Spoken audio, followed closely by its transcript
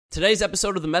Today's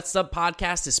episode of the Mets Up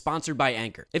Podcast is sponsored by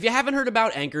Anchor. If you haven't heard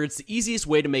about Anchor, it's the easiest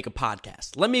way to make a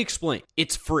podcast. Let me explain.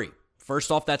 It's free.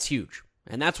 First off, that's huge.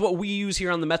 And that's what we use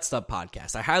here on the Mets Up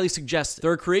Podcast. I highly suggest it.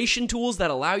 There are creation tools that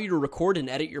allow you to record and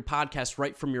edit your podcast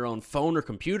right from your own phone or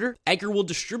computer. Anchor will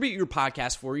distribute your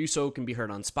podcast for you so it can be heard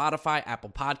on Spotify,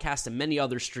 Apple Podcasts, and many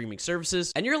other streaming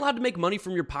services. And you're allowed to make money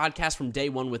from your podcast from day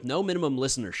one with no minimum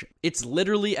listenership. It's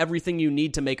literally everything you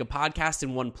need to make a podcast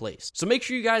in one place. So make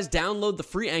sure you guys download the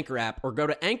free Anchor app or go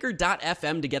to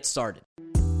anchor.fm to get started.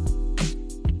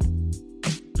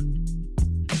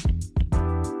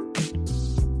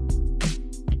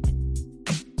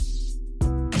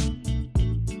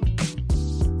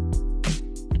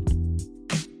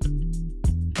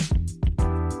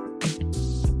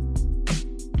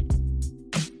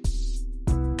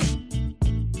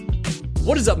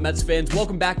 What is up, Mets fans?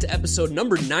 Welcome back to episode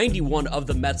number 91 of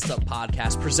the Mets Up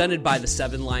Podcast, presented by the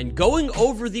 7 Line, going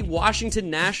over the Washington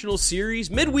Nationals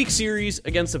series, midweek series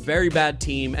against a very bad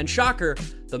team, and shocker,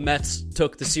 the Mets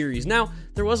took the series. Now,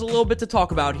 there was a little bit to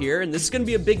talk about here, and this is going to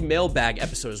be a big mailbag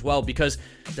episode as well, because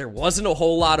there wasn't a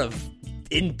whole lot of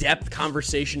in-depth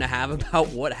conversation to have about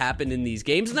what happened in these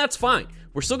games, and that's fine.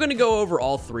 We're still going to go over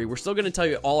all three. We're still going to tell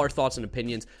you all our thoughts and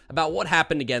opinions about what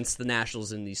happened against the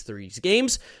Nationals in these three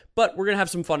games, but we're going to have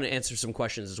some fun and answer some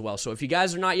questions as well. So if you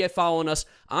guys are not yet following us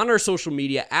on our social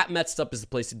media, @MetsUp is the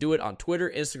place to do it on Twitter,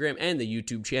 Instagram, and the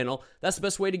YouTube channel. That's the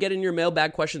best way to get in your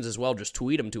mailbag questions as well. Just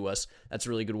tweet them to us. That's a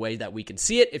really good way that we can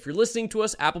see it. If you're listening to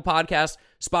us, Apple Podcasts,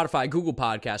 Spotify, Google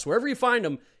Podcasts, wherever you find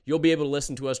them, you'll be able to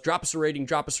listen to us. Drop us a rating,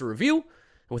 drop us a review.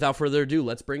 And without further ado,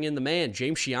 let's bring in the man,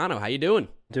 James Shiano. How you doing?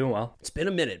 Doing well. It's been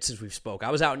a minute since we've spoke.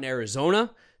 I was out in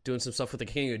Arizona doing some stuff with the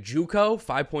King of JUCO,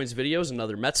 5 Points Videos,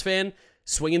 another Mets fan,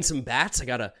 swinging some bats. I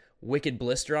got a wicked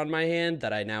blister on my hand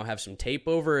that I now have some tape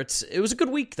over. It was a good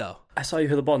week, though. I saw you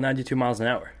hit the ball 92 miles an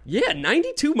hour. Yeah,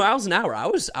 92 miles an hour. I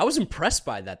was impressed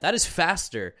by that. That is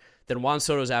faster than Juan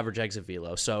Soto's average exit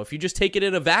velo. So if you just take it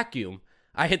in a vacuum,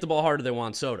 I hit the ball harder than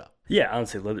Juan Soto. Yeah,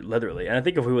 honestly, literally. And I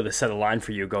think if we would have set a line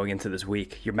for you going into this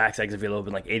week, your max exit velo would have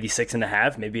been like 86 and a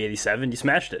half, maybe 87. You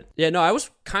smashed it. Yeah, no, I was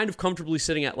kind of comfortably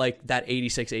sitting at like that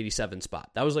 86, 87 spot.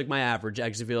 That was like my average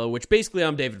exit velo, which basically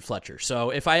I'm David Fletcher.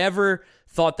 So if I ever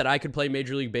thought that I could play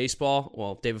Major League Baseball,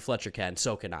 well, David Fletcher can,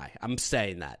 so can I. I'm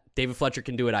saying that. David Fletcher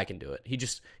can do it, I can do it.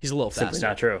 He's a little faster. Simply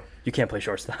not true. You can't play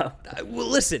shortstop. Well,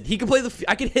 listen, he can play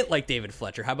I can hit like David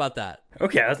Fletcher. How about that?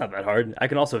 Okay, that's not that hard. I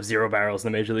can also have 0 barrels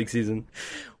in the Major League season.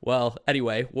 Well,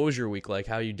 anyway, what was your week like?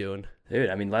 How are you doing? Dude,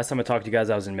 I mean, last time I talked to you guys,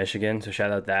 I was in Michigan, so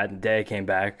shout out that. The day I came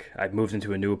back, I moved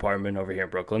into a new apartment over here in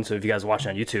Brooklyn. So if you guys are watching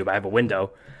on YouTube, I have a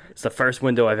window. It's the first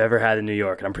window I've ever had in New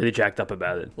York, and I'm pretty jacked up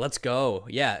about it. Let's go.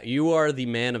 Yeah, you are the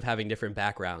man of having different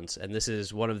backgrounds, and this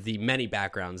is one of the many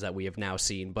backgrounds that we have now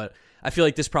seen. But I feel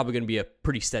like this is probably going to be a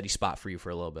pretty steady spot for you for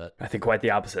a little bit. I think quite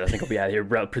the opposite. I think I'll be out of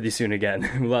here pretty soon again.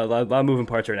 a lot of moving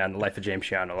parts right now in the life of James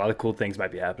Shiano. A lot of cool things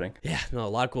might be happening. Yeah, no, a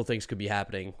lot of cool things could be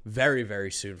happening very,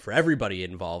 very soon for everybody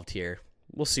involved here.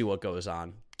 We'll see what goes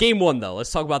on. Game 1, though.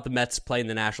 Let's talk about the Mets playing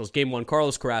the Nationals. Game 1,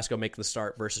 Carlos Carrasco making the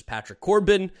start versus Patrick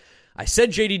Corbin. I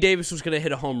said J.D. Davis was going to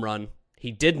hit a home run.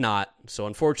 He did not. So,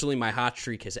 unfortunately, my hot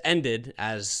streak has ended,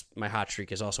 as my hot streak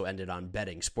has also ended on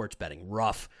betting, sports betting.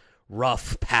 Rough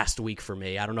past week for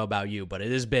me. I don't know about you, but it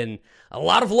has been a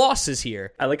lot of losses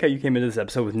here. I like how you came into this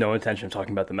episode with no intention of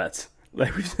talking about the Mets.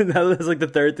 Like that was like the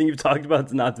third thing you've talked about.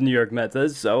 It's not the New York Mets. That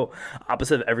is so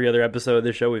opposite of every other episode of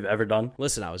this show we've ever done.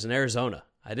 Listen, I was in Arizona.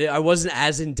 I wasn't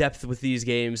as in depth with these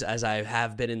games as I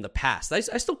have been in the past. I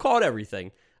still caught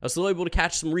everything. I was still able to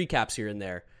catch some recaps here and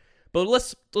there. But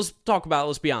let's talk about it.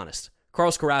 Let's be honest.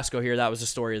 Carlos Carrasco here, that was the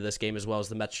story of this game, as well as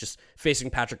the Mets just facing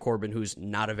Patrick Corbin, who's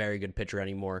not a very good pitcher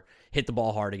anymore, hit the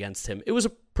ball hard against him. It was a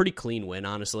pretty clean win,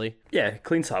 honestly. Yeah,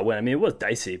 clean solid win. I mean, it was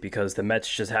dicey because the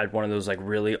Mets just had one of those like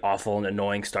really awful and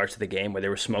annoying starts to the game where they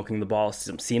were smoking the ball.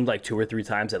 It seemed like 2 or 3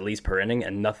 times at least per inning,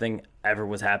 and nothing ever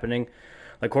was happening.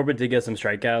 Like, Corbin did get some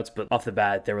strikeouts, but off the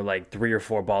bat, there were like 3 or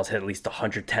 4 balls hit at least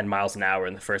 110 miles an hour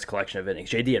in the first collection of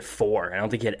innings. JD had 4. I don't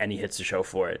think he had any hits to show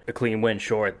for it. A clean win,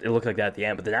 sure. It looked like that at the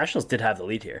end, but the Nationals did have the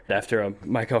lead here. After a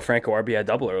Michael Franco RBI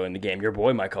double early in the game, your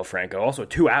boy Michael Franco, also a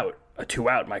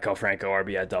 2-out Michael Franco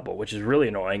RBI double, which is really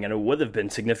annoying, and it would have been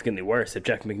significantly worse if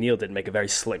Jeff McNeil didn't make a very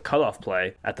slick cutoff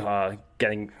play at the I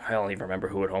don't even remember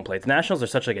who at home plate. The Nationals are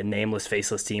such like a nameless,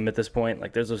 faceless team at this point.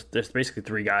 Like there's basically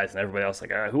 3 guys, and everybody else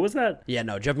like, who was that? Yeah,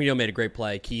 no, Jeff McNeil made a great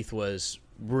play. Keith was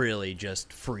really just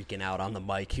freaking out on the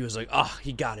mic. He was like, oh,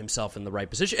 he got himself in the right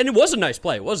position. And it was a nice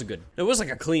play. It was like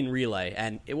a clean relay.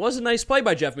 And it was a nice play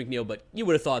by Jeff McNeil, but you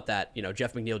would have thought that,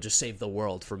 Jeff McNeil just saved the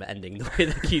world from ending the way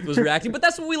that Keith was reacting. But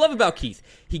that's what we love about Keith.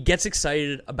 He gets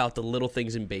excited about the little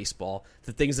things in baseball,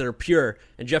 the things that are pure.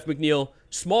 And Jeff McNeil,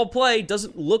 small play,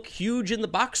 doesn't look huge in the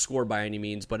box score by any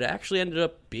means, but it actually ended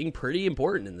up being pretty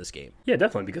important in this game. Yeah,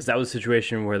 definitely, because that was a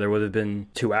situation where there would have been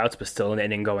 2 outs, but still an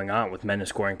inning going on with men in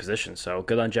scoring position. So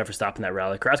good on Jeff for stopping that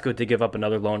rally. Carrasco did give up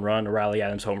another lone run, a Riley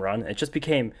Adams home run. It just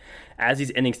became, as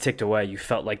these innings ticked away, you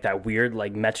felt like that weird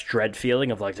Mets dread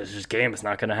feeling of this game is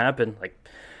not going to happen.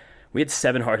 We had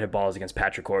 7 hard hit balls against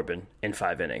Patrick Corbin in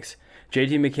 5 innings.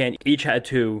 JT McCann each had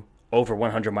 2 over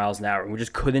 100 miles an hour, and we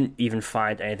just couldn't even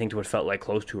find anything to what felt like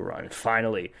close to a run. And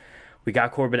finally, we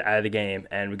got Corbin out of the game,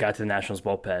 and we got to the Nationals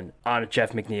bullpen on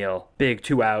Jeff McNeil. Big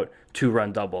 2-out,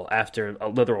 2-run double after a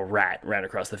literal rat ran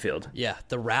across the field. Yeah,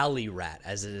 the rally rat,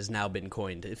 as it has now been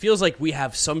coined. It feels like we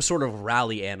have some sort of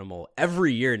rally animal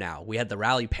every year now. We had the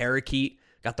rally parakeet,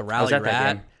 got the rally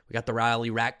rat. We got the rally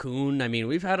raccoon. I mean,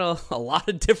 we've had a lot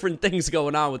of different things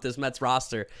going on with this Mets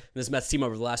roster and this Mets team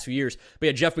over the last few years. But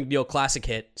yeah, Jeff McNeil, classic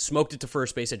hit, smoked it to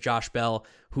first base at Josh Bell,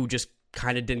 who just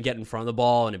kind of didn't get in front of the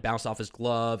ball, and it bounced off his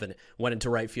glove and it went into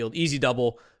right field. Easy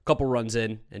double, couple runs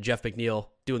in, and Jeff McNeil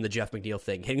doing the Jeff McNeil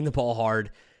thing, hitting the ball hard,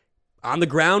 on the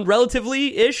ground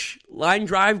relatively-ish, line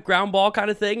drive, ground ball kind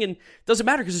of thing, and it doesn't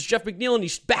matter because it's Jeff McNeil and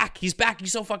he's back, he's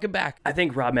so fucking back. I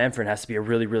think Rob Manfred has to be a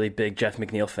really, really big Jeff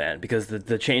McNeil fan because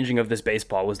the changing of this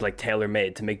baseball was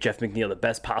tailor-made to make Jeff McNeil the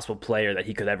best possible player that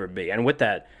he could ever be. And with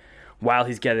that, while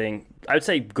he's getting, I would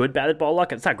say, good batted ball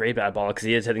luck. It's not great batted ball luck because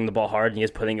he is hitting the ball hard and he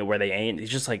is putting it where they ain't. He's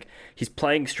just he's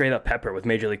playing straight up pepper with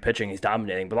Major League pitching. He's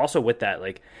dominating. But also with that,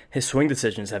 his swing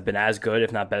decisions have been as good,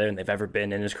 if not better, than they've ever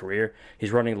been in his career. He's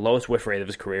running the lowest whiff rate of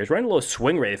his career. He's running the lowest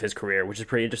swing rate of his career, which is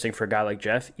pretty interesting for a guy like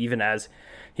Jeff, even as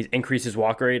he's increased his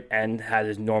walk rate and had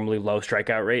his normally low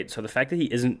strikeout rate. So the fact that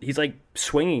he's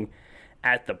swinging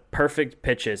at the perfect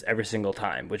pitches every single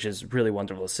time, which is really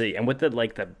wonderful to see. And with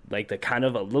the kind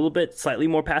of a little bit slightly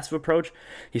more passive approach,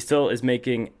 he still is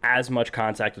making as much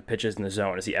contact with pitches in the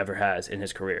zone as he ever has in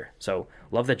his career. So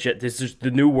love that this is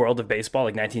the new world of baseball,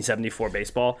 1974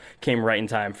 baseball, came right in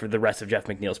time for the rest of Jeff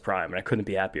McNeil's prime, and I couldn't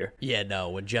be happier. Yeah,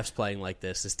 no, when Jeff's playing like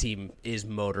this team is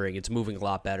motoring. It's moving a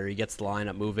lot better. He gets the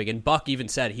lineup moving, and Buck even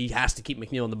said he has to keep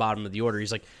McNeil in the bottom of the order.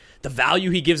 He's like, the value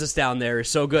he gives us down there is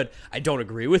so good. I don't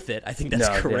agree with it. I think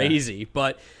that's crazy.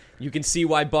 But you can see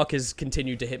why Buck has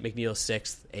continued to hit McNeil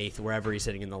 6th, 8th, wherever he's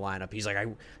sitting in the lineup. He's like,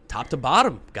 top to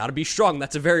bottom, got to be strong.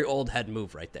 That's a very old head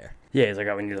move right there. Yeah, he's like,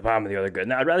 we need the bottom of the other good.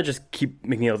 Now, I'd rather just keep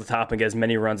McNeil at the top and get as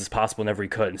many runs as possible whenever he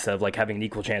could instead of having an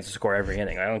equal chance to score every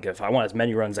inning. I want as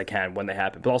many runs as I can when they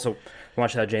happen. But also,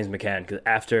 watch out James McCann, because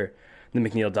after the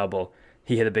McNeil double,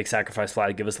 he hit a big sacrifice fly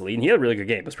to give us the lead, and he had a really good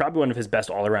game. It was probably one of his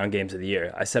best all-around games of the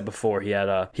year. I said before, he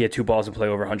had 2 balls in play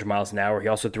over 100 miles an hour. He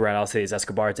also threw out Alcides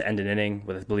Escobar to end an inning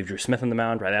with, I believe, Drew Smith on the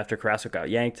mound right after Carrasco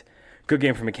got yanked. Good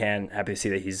game for McCann. Happy to see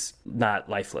that he's not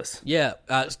lifeless. Yeah,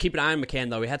 keep an eye on McCann,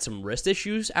 though. He had some wrist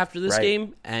issues after this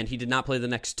game, and he did not play the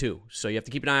next 2. So you have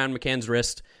to keep an eye on McCann's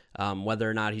wrist, whether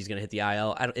or not he's going to hit the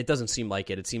IL. It doesn't seem like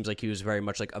it. It seems like he was very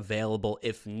much available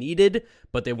if needed,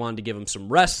 but they wanted to give him some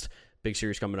rest. Big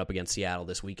series coming up against Seattle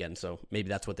this weekend, so maybe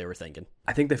that's what they were thinking.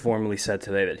 I think they formally said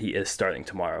today that he is starting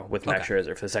tomorrow with Max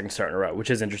Scherzer for the second start in a row, which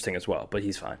is interesting as well, but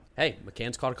he's fine. Hey,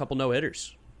 McCann's caught a couple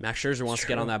no-hitters. Max Scherzer wants to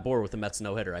get on that board with the Mets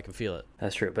no-hitter. I can feel it.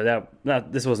 That's true, but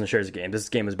this wasn't a Scherzer game. This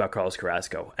game was about Carlos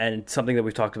Carrasco, and something that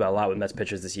we've talked about a lot with Mets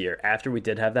pitchers this year. After we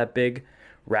did have that big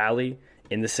rally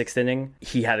in the 6th inning,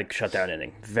 he had a shutdown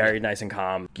inning. Very nice and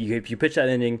calm. You pitch that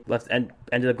inning, left and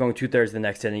ended up going 2/3 the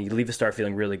next inning. You leave the start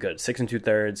feeling really good. 6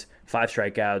 2/3, 5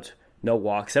 strikeouts, no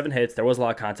walks, 7 hits. There was a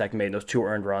lot of contact made in those 2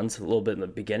 earned runs a little bit in the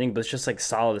beginning, but it's just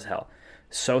solid as hell.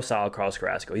 So solid, Carlos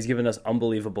Carrasco. He's given us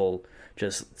unbelievable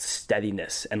just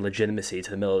steadiness and legitimacy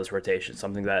to the middle of this rotation.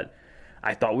 Something that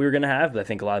I thought we were going to have, but I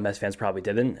think a lot of Mets fans probably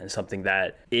didn't, and something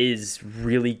that is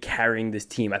really carrying this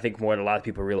team. I think more than a lot of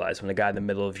people realize when the guy in the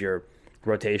middle of your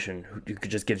rotation who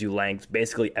just gives you length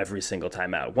basically every single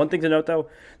time out. One thing to note, though,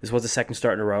 this was the second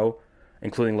start in a row,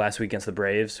 including last week against the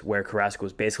Braves, where Carrasco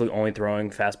was basically only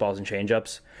throwing fastballs and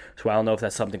changeups. So I don't know if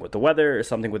that's something with the weather or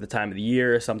something with the time of the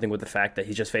year or something with the fact that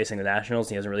he's just facing the Nationals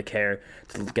and he doesn't really care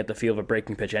to get the feel of a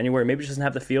breaking pitch anywhere. Maybe he doesn't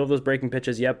have the feel of those breaking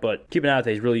pitches yet, but keep an eye out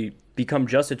that he's really become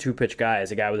just a two-pitch guy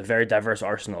as a guy with a very diverse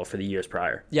arsenal for the years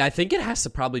prior. Yeah, I think it has to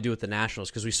probably do with the Nationals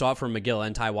because we saw it from Megill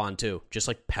and Taiwan too, just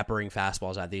like peppering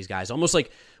fastballs at these guys. Almost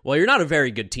like, well, you're not a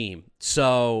very good team,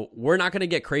 so we're not going to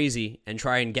get crazy and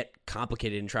try and get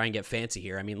complicated and try and get fancy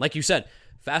here. I mean, like you said,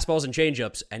 fastballs and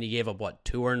changeups, and he gave up,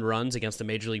 2 earned runs against a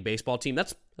Major League Baseball team?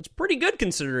 That's pretty good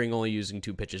considering only using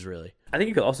 2 pitches, really. I think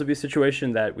it could also be a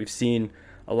situation that we've seen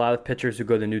a lot of pitchers who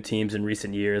go to new teams in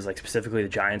recent years, like specifically the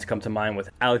Giants come to mind with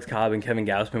Alex Cobb and Kevin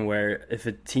Gausman, where if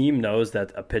a team knows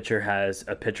that a pitcher has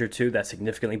a pitch or two that's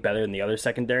significantly better than the other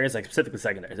secondaries, like specifically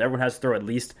secondaries, everyone has to throw at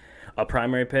least a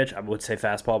primary pitch. I would say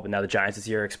fastball, but now the Giants this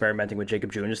year are experimenting with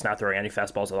Jacob Jr., just not throwing any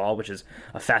fastballs at all, which is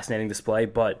a fascinating display.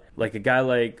 But like a guy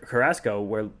like Carrasco,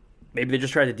 where maybe they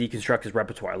just try to deconstruct his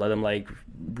repertoire, let him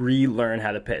relearn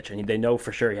how to pitch, and they know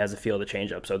for sure he has a feel of the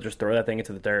changeup. So just throw that thing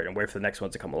into the dirt and wait for the next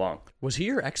ones to come along. Was he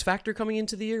your X factor coming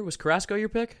into the year? Was Carrasco your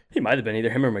pick? He might have been either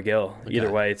him or Megill. Okay.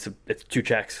 Either way, it's 2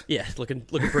 checks. Yeah, looking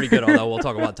pretty good. Although we'll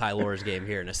talk about Tylor's game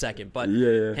here in a second. But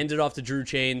handed off to Drew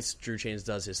Chains. Drew Chains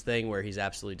does his thing where he's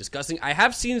absolutely disgusting. I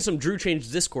have seen some Drew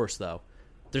Chains discourse though.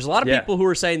 There's a lot of people who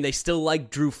are saying they still like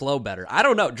Drew Flow better. I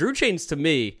don't know. Drew Chains to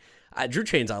me. Drew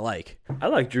Chains I like. I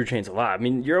like Drew Chains a lot. I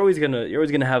mean, you're always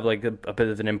gonna have like a bit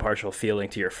of an impartial feeling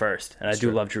to your first, and I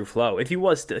do love Drew Flow. If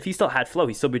he still had flow,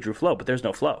 he'd still be Drew Flow, but there's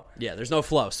no flow. Yeah, there's no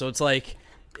flow, so it's like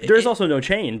there's also no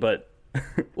chain, but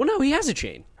well, no, he has a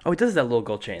chain. Oh, he does that little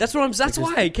gold chain. That's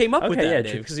why I came up with that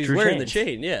name because he's wearing the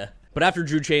chain. Yeah. But after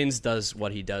Drew Chains does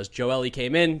what he does, Joely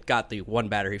came in, got the one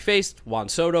batter he faced, Juan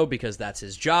Soto, because that's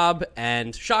his job.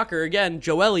 And shocker, again,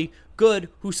 Joely, good.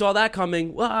 Who saw that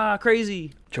coming? Wow,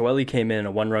 crazy. Joely came in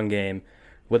a 1-run game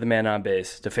with a man on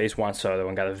base to face Juan Soto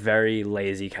and got a very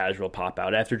lazy, casual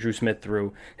pop-out after Drew Smith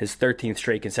threw his 13th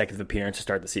straight consecutive appearance to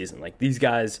start the season. Like, these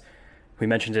guys, we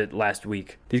mentioned it last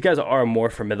week, these guys are more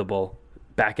formidable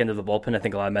back end of the bullpen. I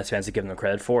think a lot of Mets fans have given them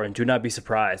credit for, and do not be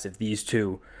surprised if these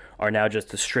two are now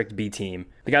just a strict B team.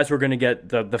 The guys who are going to get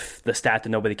the stat that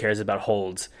nobody cares about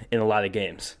holds in a lot of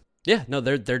games. Yeah, no,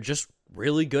 they're just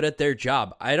really good at their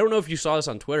job. I don't know if you saw this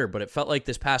on Twitter, but it felt like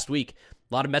this past week,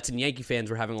 a lot of Mets and Yankee fans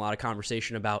were having a lot of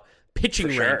conversation about pitching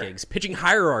rankings, pitching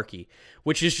hierarchy,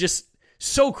 which is just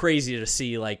so crazy to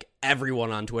see like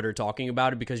everyone on Twitter talking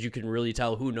about it because you can really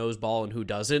tell who knows ball and who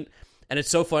doesn't. And it's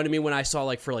so fun to me when I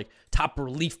saw for top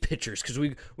relief pitchers because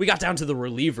we got down to the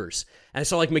relievers and I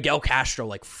saw Miguel Castro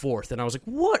 4th and I was like,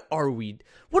 what are we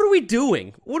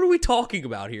doing? What are we talking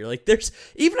about here? There's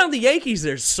even on the Yankees,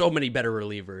 there's so many better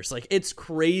relievers. It's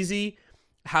crazy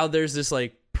how there's this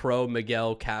pro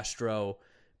Miguel Castro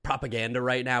propaganda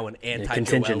right now and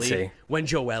anti-Joely when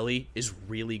Joely is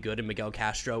really good and Miguel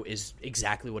Castro is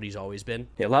exactly what he's always been.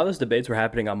 Yeah, a lot of those debates were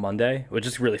happening on Monday, which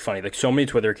is really funny. So many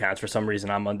Twitter accounts for some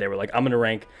reason on Monday were like, I'm going to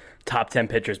rank top 10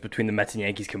 pitchers between the Mets and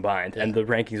Yankees combined, and the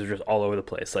rankings are just all over the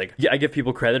place. I give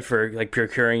people credit for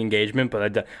procuring engagement,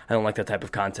 but I don't like that type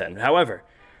of content. However,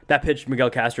 that pitch Miguel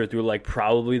Castro threw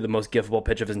probably the most giftable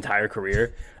pitch of his entire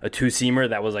career, a 2-seamer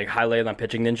that was highlighted on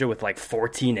Pitching Ninja with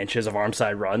 14 inches of arm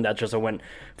side run. That just went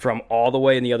from all the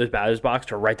way in the other batter's box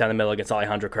to right down the middle against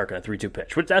Alejandro Kirk on a 3-2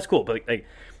 pitch, which that's cool. But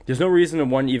there's no reason to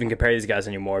one even compare these guys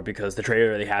anymore because the trade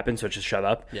already happened, so just shut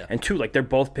up. Yeah. And 2, they're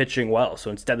both pitching well, so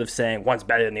instead of saying one's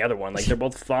better than the other one, they're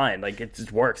both fine. It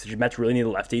just works. The Mets really need a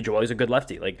lefty. Joey's a good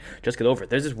lefty. Just get over it.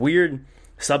 There's this weird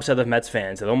subset of Mets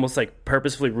fans that almost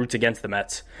purposefully roots against the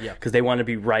Mets because they want to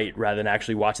be right rather than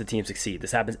actually watch the team succeed.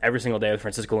 This happens every single day with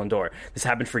Francisco Lindor. This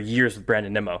happened for years with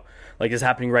Brandon Nimmo. This is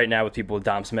happening right now with people with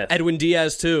Dom Smith. Edwin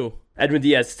Diaz too. Edwin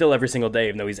Diaz still every single day,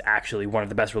 even though he's actually one of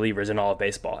the best relievers in all of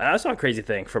baseball. And I saw a crazy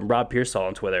thing from Rob Pearsall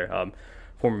on Twitter,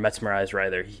 former Mets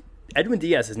writer. Edwin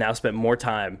Diaz has now spent more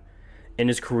time in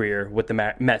his career with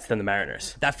the Mets than the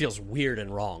Mariners. That feels weird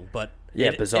and wrong, but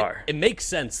yeah, bizarre. It makes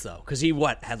sense though, because he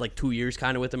had 2 years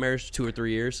kind of with the Mariners, 2 or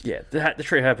 3 years. Yeah, the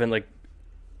trade happened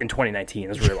in 2019. It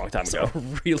was a really long time ago. A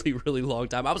really, really long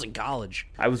time. I was in college.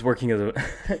 I was working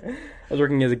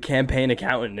as a campaign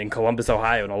accountant in Columbus,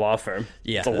 Ohio, in a law firm.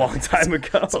 Yeah, it's a long time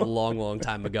ago. It's a long, long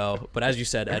time ago. But as you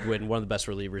said, Edwin, one of the best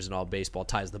relievers in all baseball,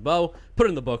 ties the bow, put it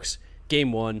in the books.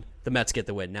 Game 1, the Mets get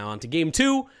the win. Now on to Game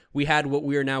 2. We had what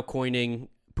we are now coining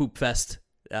Poop Fest.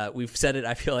 We've said it,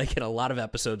 I feel like, in a lot of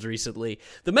episodes recently.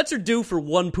 The Mets are due for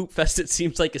one Poop Fest, it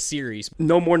seems like a series.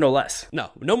 No more, no less.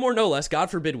 No more, no less. God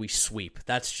forbid we sweep.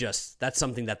 That's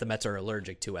something that the Mets are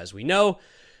allergic to, as we know.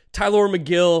 Tylor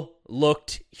Megill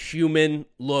looked human,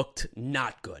 looked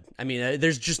not good. I mean,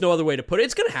 there's just no other way to put it.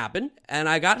 It's going to happen. And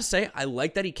I got to say, I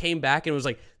like that he came back and was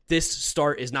like, this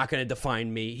start is not going to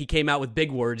define me. He came out with big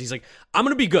words. He's like, I'm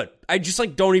going to be good. I just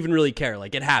don't even really care.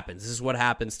 It happens. This is what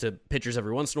happens to pitchers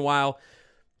every once in a while.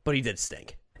 But he did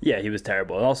stink. Yeah, he was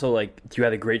terrible. And also, like, you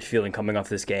had a great feeling coming off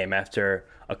this game after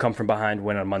a come-from-behind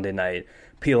win on Monday night.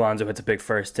 P. Alonso hits a big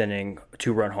first inning,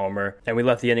 2-run homer, and we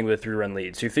left the inning with a 3-run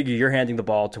lead. So you figure you're handing the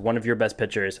ball to one of your best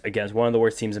pitchers against one of the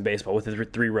worst teams in baseball with a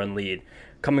 3-run lead,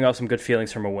 coming off some good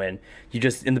feelings from a win. You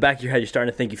just, in the back of your head, you're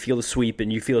starting to think you feel the sweep,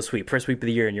 and you feel a sweep. First sweep of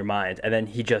the year in your mind, and then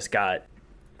he just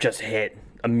hit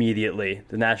immediately.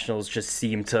 The Nationals just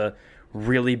seemed to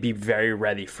really be very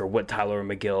ready for what Tylor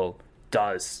Megill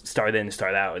does, start in,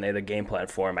 start out, and they had a game plan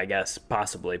for him, I guess,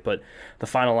 possibly. But the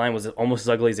final line was almost as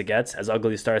ugly as it gets, as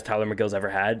ugly a start as Tylor Megill's ever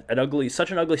had. Such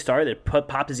an ugly start that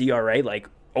popped his ERA like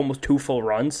almost 2 full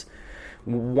runs.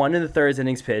 1 in the third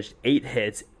innings pitched, 8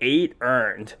 hits, 8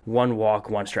 earned, 1 walk,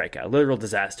 1 strikeout. Literal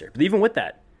disaster. But even with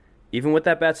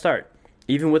that bad start,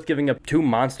 even with giving up 2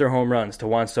 monster home runs to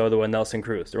Juan Soto and Nelson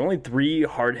Cruz, there were only 3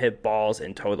 hard-hit balls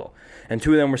in total. And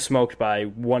 2 of them were smoked by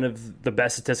one of the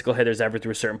best statistical hitters ever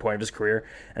through a certain point of his career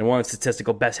and one of the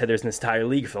statistical best hitters in this entire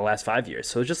league for the last 5 years.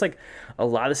 So it's just like a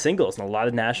lot of singles and a lot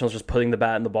of Nationals just putting the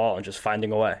bat in the ball and just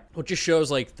finding a way. Well, it just shows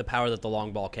like the power that the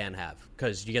long ball can have,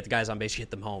 because you get the guys on base, you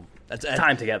hit them home. That's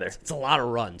time together. It's a lot of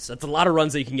runs. That's a lot of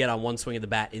runs that you can get on one swing of the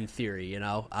bat in theory, you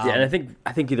know? Yeah, and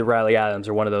I think either Riley Adams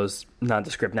or one of those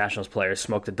nondescript Nationals players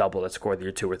smoked a double that scored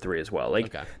either 2 or 3 as well.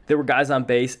 Like, There were guys on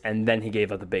base, and then he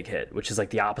gave up the big hit, which is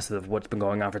like the opposite of what's been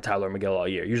going on for Tylor Megill all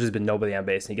year. Usually there's been nobody on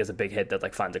base, and he gets a big hit that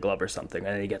like finds a glove or something,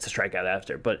 and then he gets a strikeout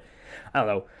after. But I don't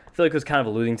know. I feel like it was kind of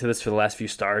alluding to this for the last few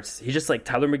starts. He's just like,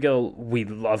 Tylor Megill, we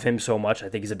love him so much. I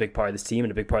think he's a big part of this team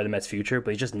and a big part of the Mets' future,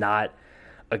 but he's just not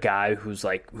a guy he's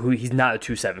not a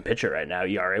 2.7 pitcher right now,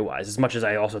 ERA wise. As much as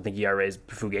I also think ERA is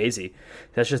fugazi,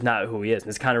 that's just not who he is. And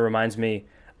this kind of reminds me,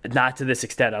 not to this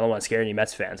extent, I don't want to scare any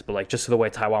Mets fans, but like just to the way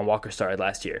Taijuan Walker started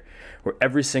last year, where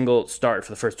every single start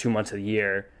for the first 2 months of the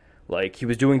year, like he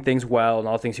was doing things well and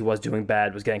all the things he was doing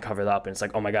bad was getting covered up, and it's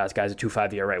like, oh my god, this guy's a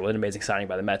 2.5 ERA. What an amazing signing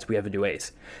by the Mets. We have a new ace.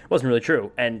 It wasn't really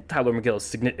true, and Tylor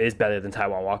Megill is better than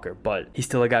Taijuan Walker, but he's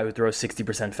still a guy who throws 60%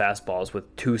 fastballs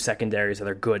with 2 secondaries that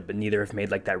are good, but neither have made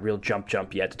like that real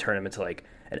jump yet to turn him into like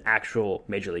an actual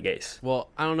major league ace. Well,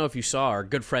 I don't know if you saw our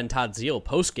good friend Todd Zeal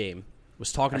post-game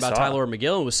was talking about Tylor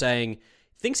Megill and was saying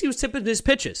thinks he was tipping his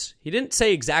pitches. He didn't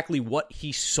say exactly what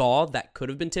he saw that could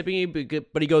have been tipping him,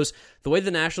 but he goes, the way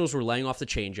the Nationals were laying off the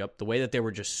changeup, the way that they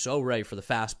were just so ready for the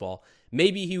fastball,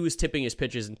 maybe he was tipping his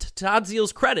pitches. And to Todd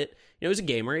Zeal's credit, he was a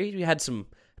gamer. He had some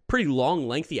pretty long,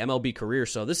 lengthy MLB career,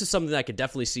 so this is something that I could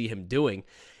definitely see him doing.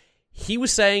 He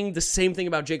was saying the same thing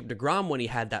about Jacob deGrom when he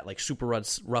had that like super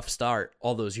rough start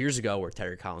all those years ago where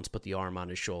Terry Collins put the arm on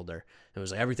his shoulder and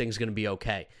was like, everything's going to be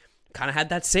okay. Kind of had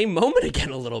that same moment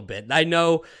again a little bit. And I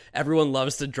know everyone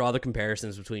loves to draw the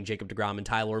comparisons between Jacob deGrom and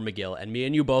Tylor Megill, and me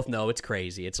and you both know it's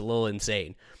crazy. It's a little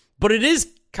insane. But it is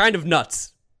kind of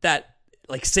nuts that,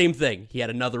 like, same thing. He had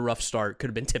another rough start, could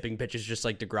have been tipping pitches just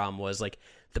like deGrom was. Like,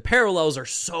 the parallels are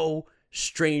so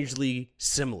strangely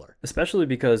similar. Especially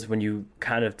because when you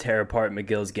kind of tear apart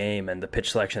Megill's game and the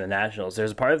pitch selection of the Nationals,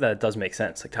 there's a part of that does make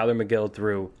sense. Like Tylor Megill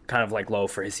threw kind of like low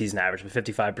for his season average, but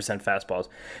 55% fastballs.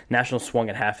 Nationals swung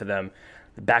at half of them,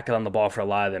 back on the ball for a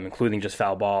lot of them, including just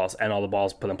foul balls and all the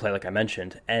balls put in play like I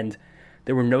mentioned. And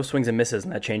there were no swings and misses in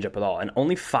that changeup at all. And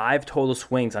only 5 total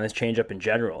swings on his changeup in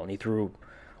general, and he threw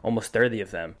almost 30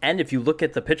 of them. And if you look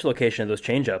at the pitch location of those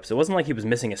changeups, it wasn't like he was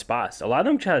missing his spots. A lot of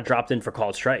them kind of dropped in for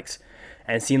called strikes.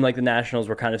 And it seemed like the Nationals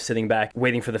were kind of sitting back,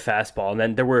 waiting for the fastball. And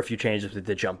then there were a few changes that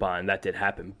did jump on. That did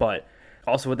happen. But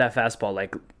also with that fastball,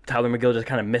 like Tylor Megill just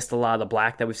kind of missed a lot of the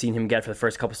black that we've seen him get for the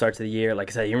first couple starts of the year.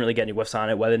 Like I said, he didn't really get any whiffs on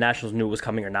it. Whether the Nationals knew it was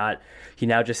coming or not, he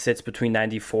now just sits between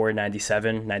 94 and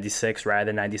 97, 96 rather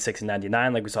than 96 and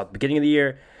 99 like we saw at the beginning of the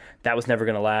year. That was never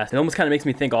going to last. It almost kind of makes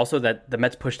me think also that the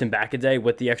Mets pushed him back a day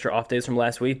with the extra off days from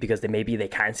last week because they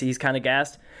can see he's kind of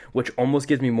gassed, which almost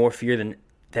gives me more fear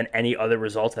than any other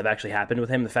results that have actually happened with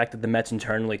him. The fact that the Mets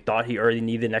internally thought he already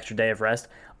needed an extra day of rest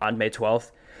on May 12th,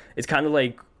 it's kind of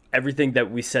like everything that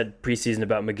we said preseason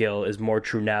about Megill is more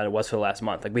true now than it was for the last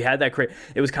month. Like we had that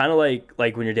it was kind of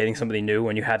like when you're dating somebody new,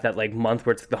 when you have that like month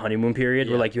where it's the honeymoon period,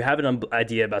 where like you have an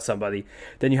idea about somebody,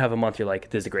 then you have a month you're like,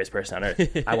 this is the greatest person on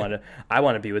earth. I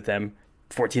want to be with them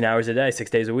 14 hours a day,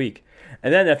 6 days a week.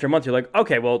 And then after a month, you're like,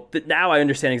 okay, well, now I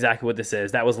understand exactly what this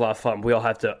is. That was a lot of fun. We all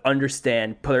have to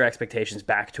understand, put our expectations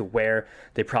back to where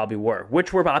they probably were,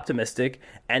 which were optimistic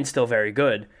and still very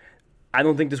good. I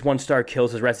don't think this one star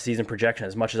kills his rest of season projection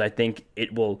as much as I think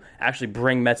it will actually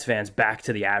bring Mets fans back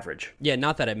to the average. Yeah,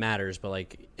 not that it matters, but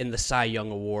like in the Cy Young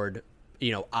Award,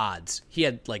 odds, he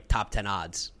had like top 10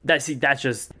 odds. That's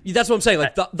what I'm saying.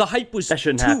 Like the hype was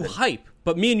too hype.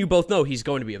 But me and you both know he's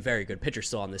going to be a very good pitcher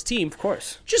still on this team. Of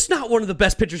course. Just not one of the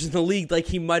best pitchers in the league like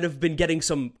he might have been getting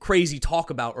some crazy talk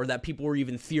about or that people were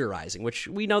even theorizing, which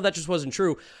we know that just wasn't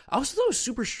true. I also thought it was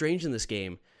super strange in this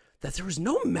game that there was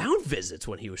no mound visits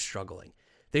when he was struggling.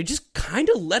 They just kind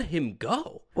of let him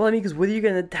go. Well, I mean, because what are you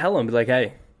going to tell him? Like,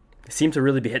 hey, he seems to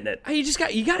really be hitting it.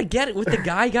 You got to get it with the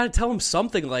guy. You got to tell him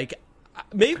something. Like,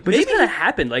 maybe it's going to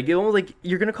happen. Like,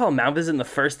 you're going to call a mound visit in the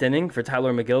first inning for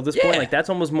Tylor Megill at this point. Like, that's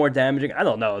almost more damaging. I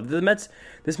don't know.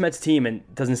 This Mets team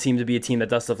doesn't seem to be a team that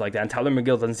does stuff like that. And Tylor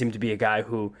Megill doesn't seem to be a guy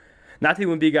who, not that he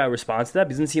wouldn't be a guy who responds to that,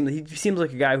 but he seems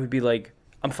like a guy who'd be like,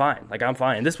 I'm fine. Like, I'm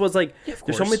fine. And this was like,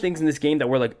 there's so many things in this game that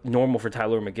were like normal for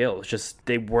Tylor Megill. It's just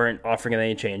they weren't offering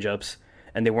any changeups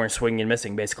and they weren't swinging and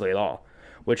missing basically at all.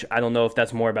 Which I don't know if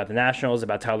that's more about the Nationals,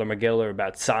 about Tylor Megill, or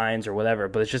about signs or whatever.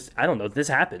 But it's just, I don't know. This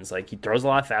happens. Like, he throws a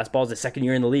lot of fastballs. The second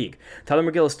year in the league, Tylor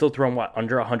Megill is still throwing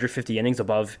under 150 innings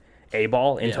above A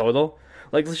ball in total.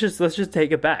 Like, let's just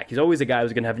take it back. He's always a guy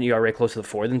who's going to have an ERA closer to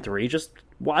 4 than 3. Just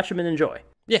watch him and enjoy.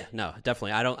 Yeah, no,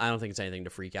 definitely. I don't think it's anything to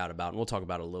freak out about, and we'll talk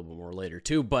about it a little bit more later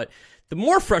too. But the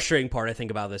more frustrating part I think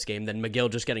about this game than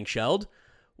Megill just getting shelled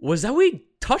was that we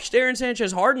touched Aaron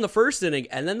Sanchez hard in the first inning,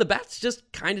 and then the bats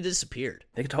just kind of disappeared.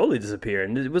 They totally disappeared,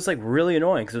 and it was like really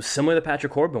annoying because it was similar to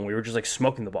Patrick Corbin. We were just like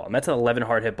smoking the ball. And that's 11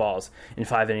 hard hit balls in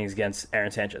 5 innings against Aaron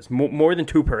Sanchez, more than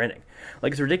 2 per inning.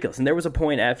 Like, it's ridiculous. And there was a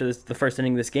point after the first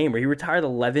inning of this game where he retired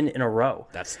 11 in a row.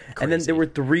 That's crazy. And then there were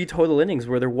 3 total innings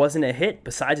where there wasn't a hit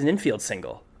besides an infield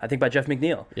single. I think by Jeff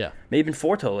McNeil. Yeah. Maybe even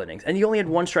 4 total innings. And he only had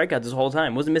 1 strikeout this whole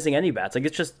time. Wasn't missing any bats. Like,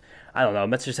 it's just, I don't know.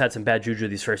 Mets just had some bad juju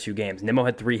these first few games. Nimmo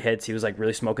had 3 hits. He was like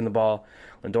really smoking the ball.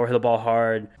 Lindor hit the ball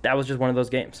hard. That was just one of those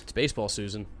games. It's baseball,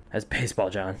 Susan. That's baseball,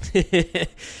 John.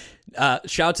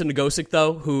 Shout out to Nagosic,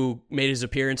 though, who made his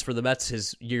appearance for the Mets,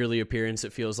 his yearly appearance,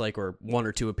 it feels like, or 1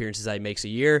 or 2 appearances that he makes a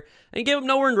year. And he gave up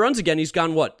no earned runs again. He's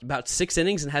gone, about 6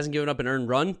 innings and hasn't given up an earned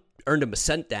run. Earned him a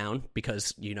cent down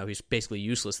because, he's basically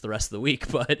useless the rest of the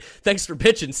week. But thanks for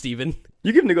pitching, Steven.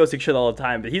 You give Nagosic shit all the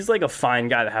time, but he's like a fine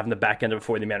guy to have in the back end of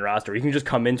a 40-man roster. You can just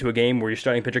come into a game where your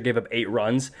starting pitcher gave up 8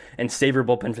 runs and save your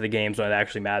bullpen for the games when it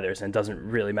actually matters, and it doesn't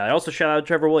really matter. Also, shout out to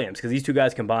Trevor Williams, because these 2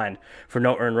 guys combined for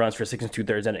no earned runs for 6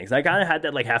 2/3 innings. I kind of had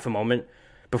that like half a moment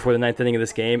before the 9th inning of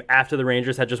this game, after the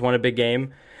Rangers had just won a big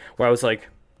game, where I was like,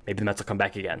 maybe the Mets will come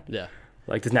back again. Yeah.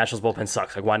 Like, this Nationals bullpen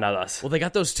sucks. Like, why not us? Well, they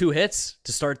got those 2 hits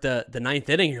to start the 9th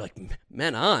inning. You're like,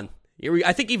 man, on.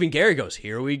 I think even Gary goes,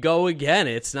 here we go again.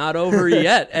 It's not over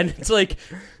yet. And it's like,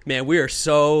 man, we are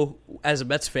so, as a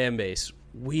Mets fan base,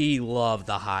 we love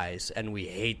the highs and we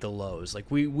hate the lows. Like,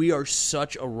 we are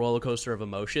such a roller coaster of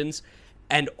emotions.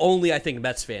 And only, I think,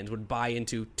 Mets fans would buy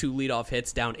into 2 leadoff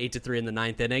hits down 8-3 in the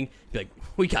 9th inning. Be like,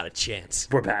 we got a chance.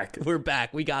 We're back. We're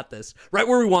back. We got this. Right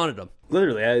where we wanted them.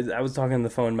 Literally, I was talking on the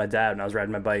phone with my dad when I was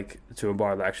riding my bike to a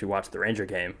bar that actually watched the Ranger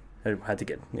game. I had to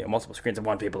get multiple screens. I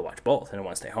wanted people to watch both. I didn't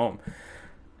want to stay home.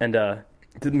 And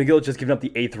Megill had just given up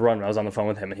the 8th run when I was on the phone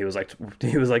with him, and he was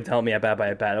like telling me at bat by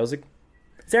at bat. I was like,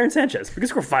 it's Aaron Sanchez. We could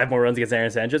score 5 more runs against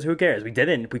Aaron Sanchez. Who cares? We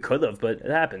didn't. We could have, but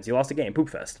it happens. You lost a game. Poop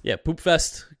fest. Yeah, poop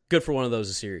fest. Good for one of those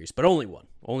a series, but only one.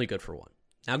 Only good for one.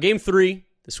 Now, game 3.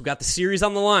 We got the series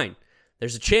on the line.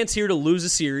 There's a chance here to lose a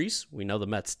series. We know the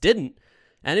Mets didn't.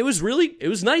 And it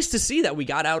was nice to see that we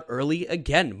got out early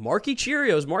again. Marky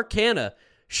Cheerios, Mark Canha,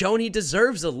 showing he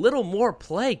deserves a little more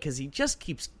play because he just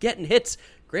keeps getting hits.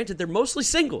 Granted, they're mostly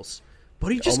singles,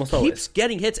 but he just keeps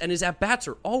getting hits, and his at-bats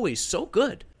are always so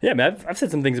good. Yeah, man, I've said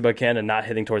some things about Canha not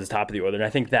hitting towards the top of the order, and I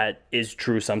think that is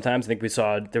true sometimes. I think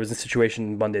there was a situation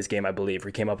in Monday's game, I believe, where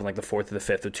he came up in like the 4th or the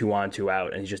 5th with 2 on, 2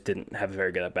 out, and he just didn't have a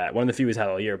very good at-bat. One of the few he's had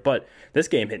all year, but this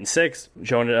game hitting 6,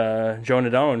 Joe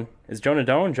Nadone. Is Joe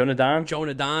Nadone? Joe Nadon? Joe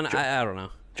Nadon? I don't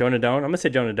know. Joe Nadone? I'm going to say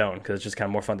Joe Nadone because it's just kind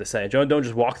of more fun to say. Joe Nadone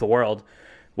just walked the world.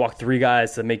 Walked 3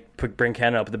 guys to bring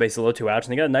Canha up at the base of low 2 outs,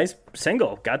 and they got a nice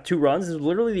single. Got 2 runs. It's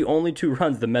literally the only 2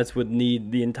 runs the Mets would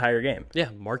need the entire game.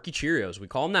 Yeah, Marky Cheerios. We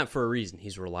call him that for a reason.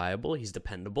 He's reliable. He's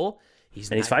dependable. He's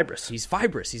fibrous. He's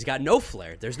fibrous. He's got no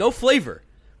flair. There's no flavor.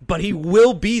 But he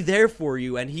will be there for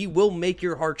you, and he will make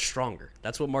your heart stronger.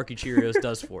 That's what Marky Cheerios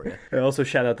does for you. I also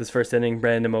shout out this first inning.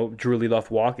 Brandon Nimmo drew a leadoff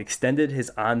walk, extended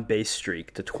his on-base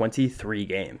streak to 23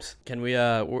 games. Can we?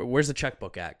 Where's the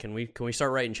checkbook at? Can we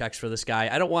start writing checks for this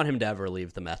guy? I don't want him to ever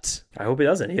leave the Mets. I hope he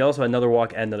doesn't. He also had another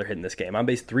walk and another hit in this game. On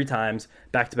base 3 times,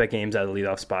 back-to-back games out of the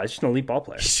leadoff spot. He's just an elite ball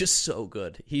player. He's just so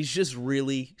good. He's just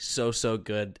really so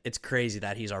good. It's crazy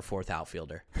that he's our 4th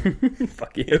outfielder.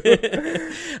 Fuck you.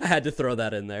 I had to throw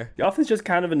that in there. The offense just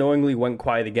kind of annoyingly went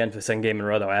quiet again for the second game in a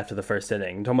row, though, after the first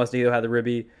inning. Tomas Nido had the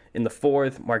ribby in the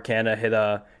 4th. Mark Canha hit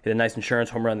a nice insurance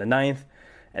home run in the 9th.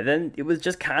 And then it was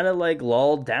just kind of like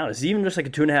lulled down. It's even just like a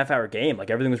 2.5-hour game. Like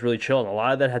everything was really chill. And a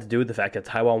lot of that had to do with the fact that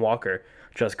Taijuan Walker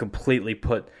just completely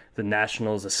put the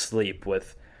Nationals asleep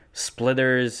with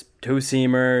splitters,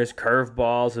 two-seamers,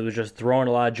 curveballs. It was just throwing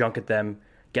a lot of junk at them,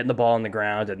 getting the ball on the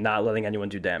ground, and not letting anyone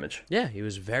do damage. Yeah, he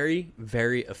was very,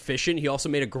 very efficient. He also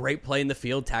made a great play in the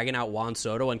field, tagging out Juan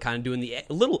Soto and kind of doing the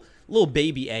little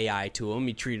baby AI to him.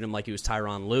 He treated him like he was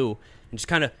Tyronn Lue and just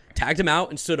kind of tagged him out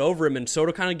and stood over him, and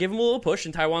Soto kind of gave him a little push,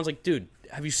 and Taijuan's like, dude,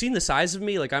 have you seen the size of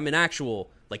me? Like, I'm an actual,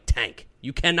 like, tank.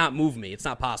 You cannot move me. It's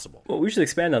not possible. Well, we should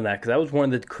expand on that because that was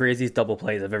one of the craziest double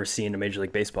plays I've ever seen in a Major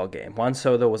League Baseball game. Juan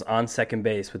Soto was on second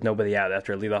base with nobody out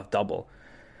after a leadoff double,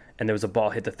 and there was a ball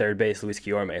hit to third base, Luis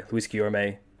Guillorme. Luis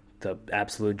Guillorme, the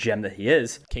absolute gem that he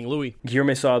is. King Louis.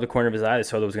 Guillorme saw the corner of his eye that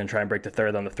Soto was going to try and break the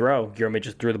third on the throw. Guillorme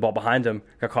just threw the ball behind him,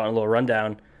 got caught in a little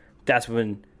rundown. That's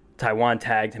when Taijuan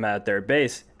tagged him out at third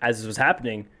base. As this was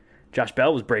happening, Josh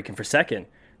Bell was breaking for second,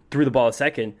 threw the ball at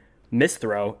second, missed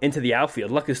throw into the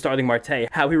outfield. Luckily, starting Marte.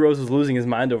 Howie Rose was losing his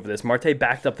mind over this. Marte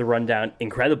backed up the rundown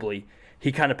incredibly.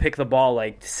 He kind of picked the ball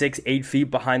like 6-8 feet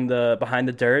behind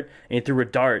the dirt, and he threw a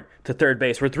dart to third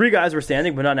base where three guys were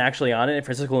standing but not actually on it, and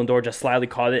Francisco Lindor just slyly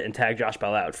caught it and tagged Josh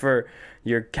Bell out for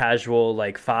your casual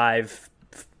like 5,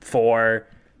 4,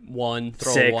 1,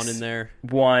 throw 6, a 1 in there.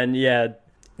 1, yeah,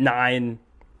 9,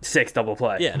 6 double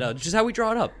play. Yeah, no, just how we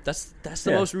draw it up. That's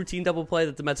the most routine double play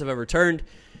that the Mets have ever turned.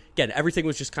 Again, everything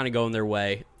was just kind of going their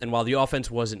way, and while the offense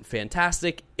wasn't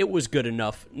fantastic, it was good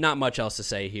enough. Not much else to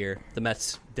say here. The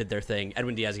Mets did their thing.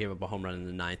 Edwin Diaz gave up a home run in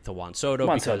the ninth to Juan Soto.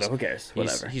 Who cares?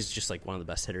 Whatever. He's just like one of the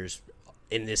best hitters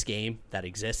in this game that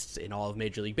exists in all of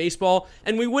Major League Baseball,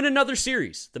 and we win another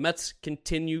series. The Mets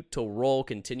continue to roll,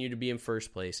 continue to be in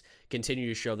first place, continue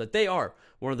to show that they are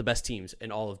one of the best teams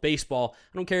in all of baseball.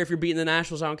 I don't care if you're beating the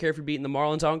Nationals, I don't care if you're beating the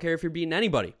Marlins, I don't care if you're beating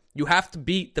anybody. You have to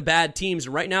beat the bad teams,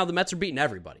 and right now the Mets are beating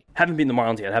everybody. Haven't beaten the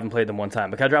Marlins yet, haven't played them one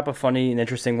time, but can I drop a funny and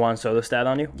interesting Juan Soto stat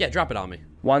on you? Yeah, drop it on me.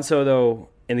 Juan Soto,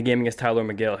 in the game against Tylor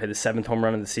Megill, hit his 7th home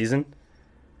run of the season.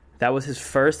 That was his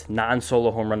first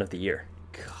non-solo home run of the year.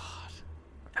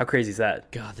 How crazy is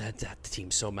that? God, that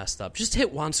team's so messed up. Just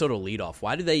hit Juan Soto leadoff.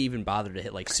 Why did they even bother to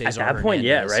hit like Cesar At that point,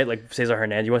 Hernandez? yeah, right? Like Cesar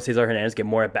Hernandez. You want Cesar Hernandez to get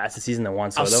more at-bats this season than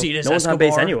Juan Soto? Alcides No one's on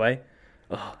base Escobar. anyway.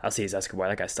 Oh, Alcides Escobar.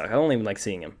 That guy's stuck. I don't even like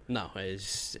seeing him. No.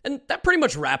 And that pretty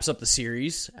much wraps up the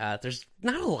series. There's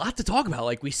not a lot to talk about,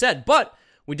 like we said, but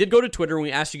we did go to Twitter and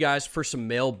we asked you guys for some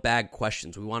mailbag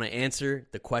questions. We want to answer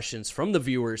the questions from the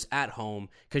viewers at home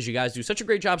because you guys do such a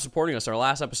great job supporting us. Our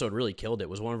last episode really killed it. It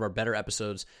was one of our better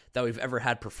episodes that we've ever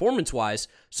had performance-wise.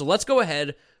 So let's go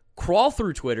ahead, crawl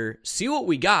through Twitter, see what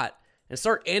we got, and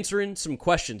start answering some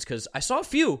questions because I saw a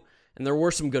few and there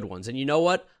were some good ones. And you know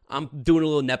what? I'm doing a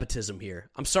little nepotism here.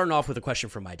 I'm starting off with a question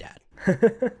from my dad.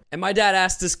 And my dad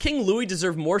asked, does King Louis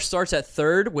deserve more starts at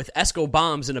third with Esco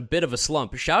bombs in a bit of a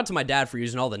slump? Shout out to my dad for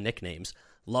using all the nicknames.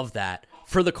 Love that.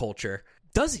 For the culture.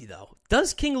 Does he, though?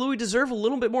 Does King Louis deserve a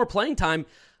little bit more playing time?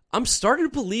 I'm starting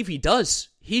to believe he does.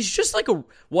 He's just like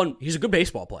he's a good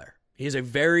baseball player. He is a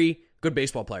very good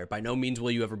baseball player. By no means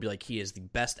will you ever be like, he is the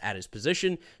best at his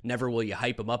position. Never will you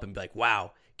hype him up and be like,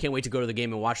 wow, can't wait to go to the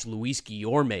game and watch Luis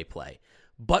Guillorme play.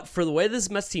 But for the way this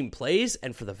Mets team plays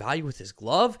and for the value with his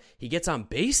glove, he gets on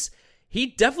base, he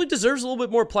definitely deserves a little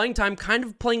bit more playing time, kind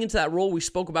of playing into that role we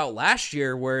spoke about last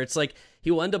year where it's like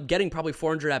he will end up getting probably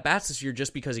 400 at-bats this year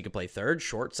just because he can play third,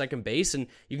 short, second base, and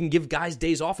you can give guys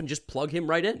days off and just plug him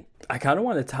right in. I kind of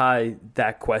want to tie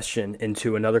that question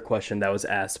into another question that was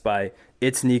asked by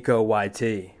It's Nico YT,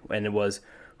 and it was,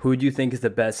 who do you think is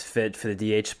the best fit for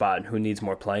the DH spot and who needs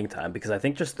more playing time? Because I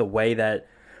think just the way that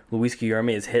Luis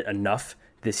Guillorme has hit enough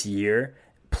this year,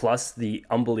 plus the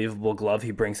unbelievable glove he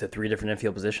brings to 3 different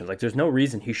infield positions. Like, there's no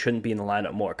reason he shouldn't be in the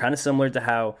lineup more. Kind of similar to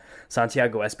how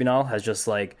Santiago Espinal has just,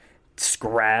 like,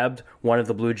 scrabbed one of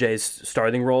the Blue Jays'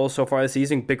 starting roles so far this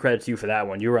season. Big credit to you for that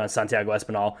one. You were on Santiago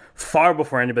Espinal far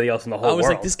before anybody else in the whole world. I was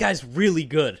like, this guy's really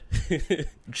good.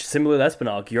 Similar to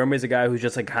Espinal, Guillorme is a guy who's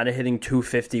just, like, kind of hitting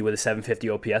 250 with a 750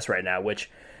 OPS right now,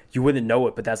 which you wouldn't know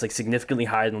it, but that's like significantly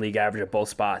higher than league average at both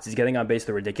spots. He's getting on base at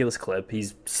a ridiculous clip.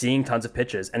 He's seeing tons of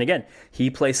pitches. And again, he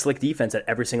plays slick defense at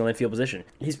every single infield position.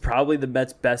 He's probably the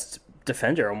Mets' best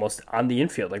defender almost on the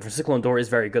infield. Like, Francisco Lindor is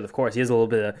very good, of course. He has a little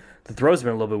bit of, the throws have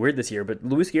been a little bit weird this year, but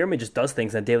Luis Guillorme just does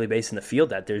things on a daily basis in the field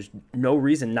that there's no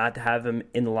reason not to have him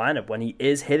in the lineup when he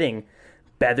is hitting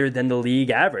better than the league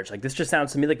average. Like, this just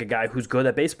sounds to me like a guy who's good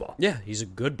at baseball. Yeah, he's a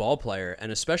good ball player. And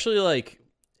especially like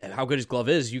how good his glove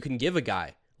is, you can give a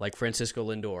guy like Francisco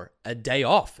Lindor a day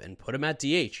off and put him at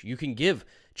DH. You can give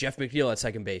Jeff McNeil at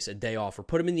second base a day off, or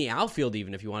put him in the outfield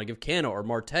even if you want to give Cano or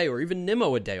Marte or even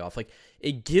Nimmo a day off. Like,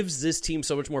 it gives this team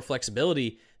so much more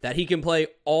flexibility that he can play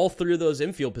all three of those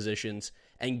infield positions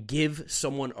and give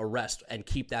someone a rest and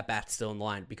keep that bat still in the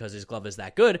line because his glove is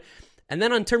that good. And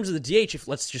then in terms of the DH, if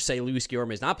let's just say Luis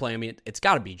Guillorme is not playing, I mean, it's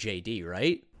got to be JD,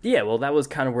 right? Yeah, well, that was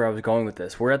kind of where I was going with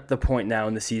this. We're at the point now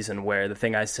in the season where the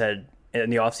thing I said in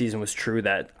the offseason was true,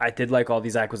 that I did like all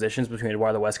these acquisitions between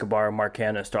Eduardo Escobar, Mark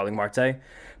Canha, and Starling Marte,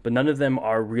 but none of them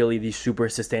are really these super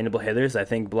sustainable hitters. I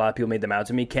think a lot of people made them out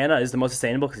to me. Canha is the most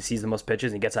sustainable because he sees the most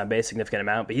pitches and he gets on base a significant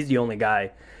amount, but he's the only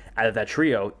guy out of that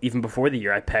trio, even before the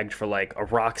year, I pegged for like a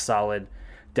rock-solid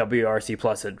WRC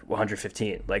plus at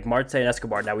 115. Like Marte and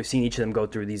Escobar, now we've seen each of them go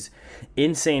through these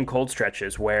insane cold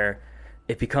stretches where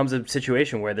it becomes a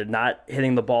situation where they're not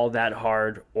hitting the ball that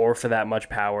hard or for that much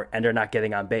power, and they're not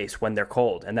getting on base when they're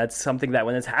cold. And that's something that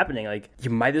when it's happening, like, you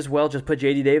might as well just put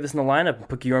JD Davis in the lineup and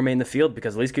put Guillorme in the field,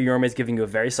 because at least Guillorme is giving you a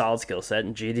very solid skill set,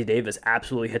 and JD Davis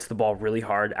absolutely hits the ball really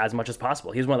hard as much as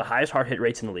possible. He's one of the highest hard hit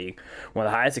rates in the league, one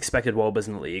of the highest expected WOBAs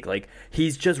in the league. Like,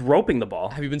 he's just roping the ball.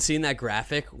 Have you been seeing that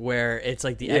graphic where it's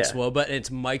like the ex-WOBA and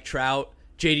it's Mike Trout,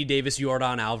 JD Davis,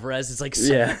 Yordan Alvarez? It's like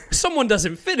someone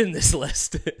doesn't fit in this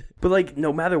list. But, like,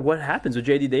 no matter what happens with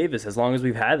JD Davis, as long as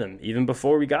we've had him, even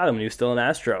before we got him when he was still an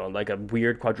Astro, like a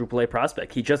weird quadruple A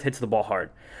prospect, he just hits the ball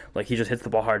hard. Like, he just hits the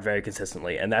ball hard very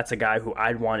consistently. And that's a guy who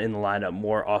I'd want in the lineup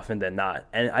more often than not.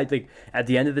 And I think at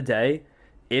the end of the day,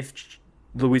 if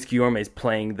Luis Guillorme is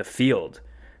playing the field,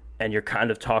 and you're kind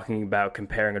of talking about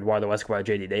comparing Eduardo Escobar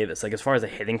to JD Davis, like, as far as the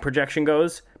hitting projection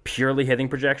goes, purely hitting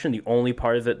projection, the only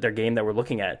part of their game that we're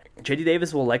looking at, JD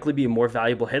Davis will likely be a more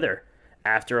valuable hitter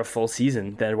after a full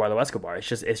season than Eduardo Escobar. It's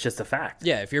just a fact.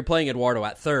 Yeah, if you're playing Eduardo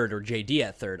at third or JD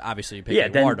at third, obviously you pick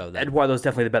Eduardo. Then Eduardo's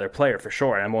definitely the better player for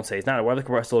sure. And I won't say he's not. Eduardo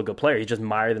Escobar is still a good player. He's just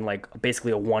mired in like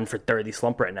basically a 1 for 30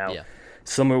 slump right now. Yeah.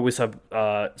 Similar to what we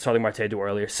saw Starling Marte do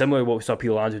earlier. Similar to what we saw Pete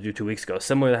Alonso do 2 weeks ago.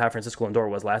 Similar to how Francisco Lindor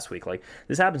was last week. Like,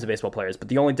 this happens to baseball players. But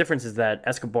the only difference is that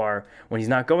Escobar, when he's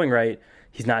not going right,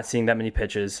 he's not seeing that many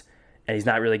pitches, and he's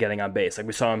not really getting on base. Like,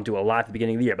 we saw him do a lot at the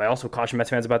beginning of the year, but I also caution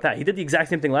Mets fans about that. He did the exact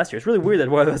same thing last year. It's really weird that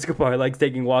Eduardo Escobar likes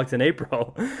taking walks in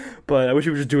April, but I wish he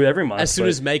would just do it every month. As soon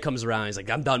as May comes around, he's like,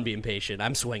 I'm done being patient.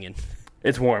 I'm swinging.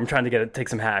 It's warm. I'm trying to take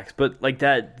some hacks. But, like,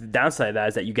 that, the downside of that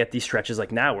is that you get these stretches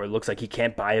like now where it looks like he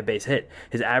can't buy a base hit.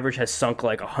 His average has sunk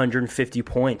like 150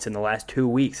 points in the last 2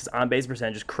 weeks. His on-base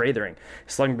percentage is cratering.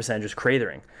 His slugging percentage is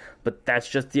cratering. But that's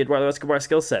just the Eduardo Escobar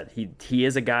skill set. He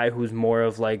is a guy who's more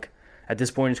of, like, at this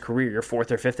point in his career, your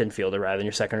fourth or fifth infielder rather than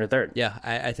your second or third. Yeah,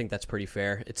 I think that's pretty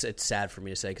fair. It's sad for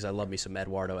me to say because I love me some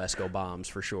Eduardo Esco bombs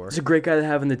for sure. He's a great guy to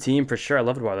have in the team for sure. I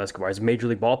love Eduardo Escobar. He's a major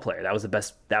league ball player. That was the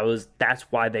best. That's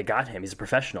why they got him. He's a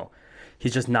professional.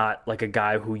 He's just not like a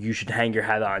guy who you should hang your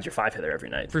hat on as your 5-hitter every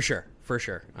night. For sure.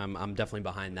 I'm definitely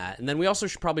behind that. And then we also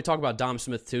should probably talk about Dom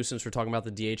Smith too, since we're talking about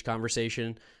the DH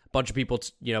conversation. A bunch of people,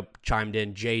 chimed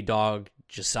in. J-Dog,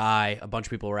 Jasai, a bunch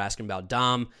of people were asking about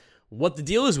Dom. What the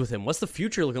deal is with him. What's the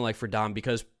future looking like for Dom?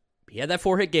 Because he had that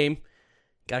 4-hit game,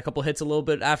 got a couple hits a little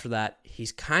bit after that.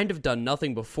 He's kind of done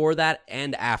nothing before that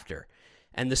and after.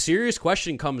 And the serious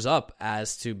question comes up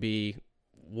as to be,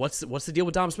 what's the deal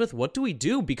with Dom Smith? What do we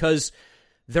do? Because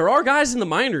there are guys in the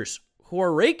minors who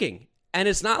are raking, and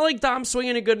it's not like Dom's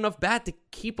swinging a good enough bat to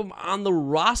keep him on the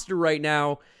roster right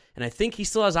now, and I think he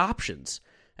still has options.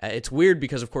 It's weird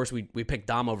because, of course, we picked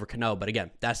Dom over Cano, but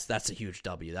again, that's a huge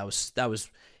W. That was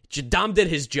Dom did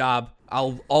his job.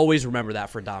 I'll always remember that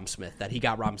for Dom Smith, that he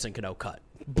got Robinson Cano cut.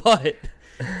 But,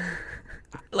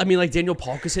 I mean, like, Daniel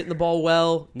Palka's hitting the ball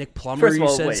well. Nick Plummer,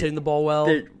 hitting the ball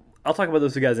well. I'll talk about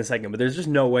those two guys in a second, but there's just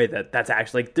no way that's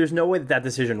actually, like, there's no way that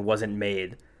decision wasn't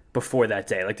made before that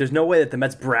day. Like, there's no way that the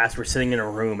Mets brass were sitting in a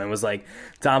room and was like,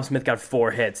 Dom Smith got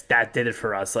 4 hits. That did it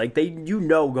for us. Like,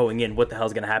 going in what the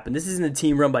hell's going to happen. This isn't a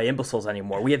team run by imbeciles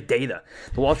anymore. We have data.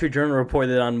 The Wall Street Journal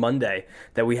reported on Monday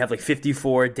that we have like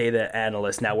 54 data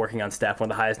analysts now working on staff,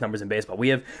 one of the highest numbers in baseball. We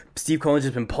have Steve Cohen's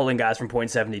just been pulling guys from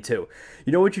 .72.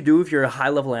 You know what you do if you're a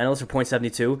high-level analyst for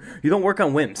 .72? You don't work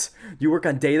on whims. You work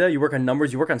on data, you work on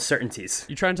numbers, you work on certainties.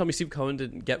 You trying to tell me Steve Cohen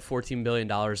didn't get $14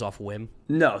 billion off whim?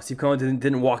 No, Steve Cohen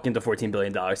didn't walk into $14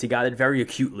 billion. He got it very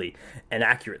acutely and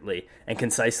accurately and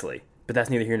concisely, but that's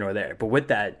neither here nor there. But with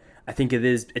that, I think it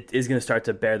is going to start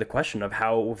to bear the question of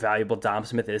how valuable Dom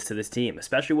Smith is to this team,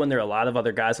 especially when there are a lot of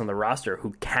other guys on the roster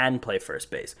who can play first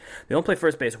base. They don't play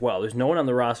first base well. There's no one on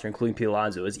the roster, including Pete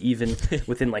Alonso, is even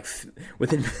within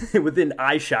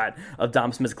eye shot of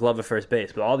Dom Smith's glove at first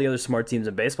base. But all the other smart teams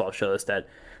in baseball show us that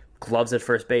gloves at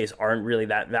first base aren't really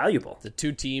that valuable. The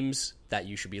two teams that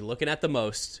you should be looking at the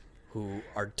most who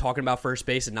are talking about first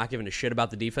base and not giving a shit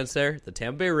about the defense there? The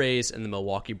Tampa Bay Rays and the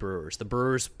Milwaukee Brewers. The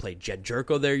Brewers played Jed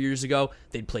Jerko there years ago.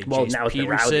 They'd played Jason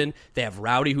Peterson. They have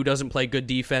Rowdy, who doesn't play good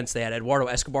defense. They had Eduardo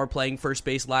Escobar playing first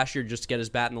base last year just to get his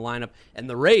bat in the lineup. And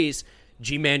the Rays,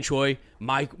 G-Man Choi,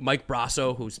 Mike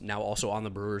Brasso, who's now also on the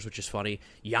Brewers, which is funny,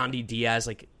 Yandy Diaz,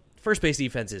 like, first base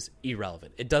defense is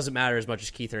irrelevant. It doesn't matter as much as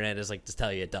Keith Hernandez like to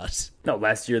tell you it does. No,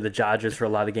 last year the Dodgers for a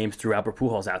lot of games threw Albert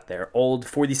Pujols out there. Old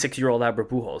 46-year-old Albert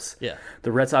Pujols. Yeah.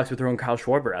 The Red Sox were throwing Kyle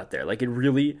Schwarber out there. Like,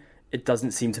 it doesn't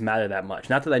seem to matter that much.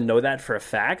 Not that I know that for a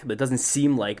fact, but it doesn't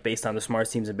seem like, based on the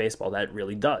smartest teams in baseball, that it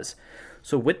really does.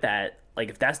 So with that, like,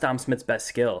 if that's Dom Smith's best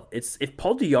skill, if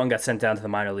Paul DeJong got sent down to the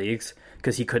minor leagues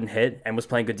because he couldn't hit and was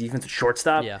playing good defense at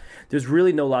shortstop, there's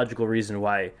really no logical reason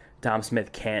why Dom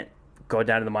Smith can't go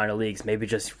down to the minor leagues, maybe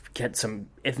just get some,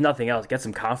 if nothing else, get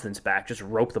some confidence back, just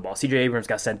rope the ball. CJ Abrams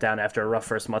got sent down after a rough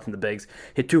first month in the bigs,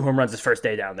 hit 2 home runs his first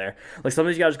day down there. Like,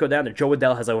 sometimes you gotta just go down there. Joe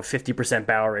Adell has like a 50%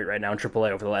 barrel rate right now in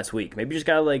AAA over the last week. Maybe you just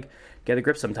gotta like get a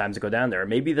grip sometimes to go down there. Or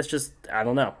maybe that's just, I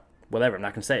don't know, whatever, I'm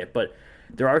not gonna say it. But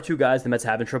there are 2 guys the Mets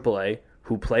have in AAA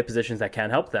who play positions that can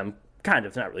help them. Kind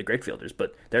of, not really great fielders,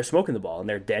 but they're smoking the ball, and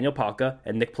they're Daniel Palka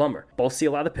and Nick Plummer. Both see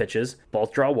a lot of pitches,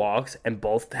 both draw walks, and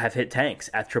both have hit tanks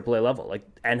at AAA level, like,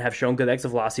 and have shown good exit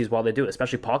velocities while they do it.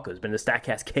 Especially Palka, who's been the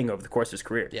StatCast king over the course of his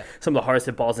career. Yeah. Some of the hardest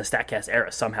hit balls in the StatCast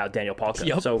era, somehow Daniel Palka.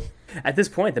 Yep. So at this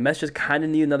point, the Mets just kind of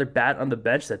need another bat on the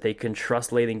bench that they can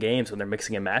trust late in games when they're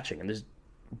mixing and matching, and there's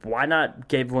why not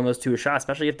give one of those 2 a shot,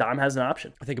 especially if Dom has an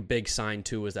option. I think a big sign,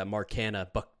 too, was that Mark Canha,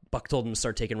 Buck told him to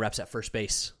start taking reps at first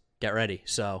base. Get ready.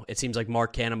 So it seems like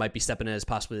Mark Canha might be stepping in as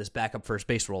possibly this backup first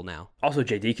base role now. Also,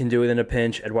 JD can do it in a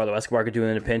pinch. Eduardo Escobar can do it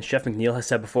in a pinch. Jeff McNeil has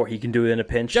said before he can do it in a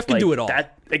pinch. Jeff can do it all.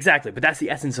 Exactly, but that's the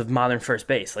essence of modern first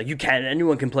base. Like,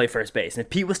 anyone can play first base. And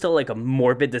if Pete was still like a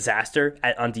morbid disaster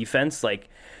on defense, like,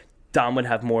 Dom would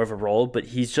have more of a role, but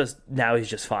he's just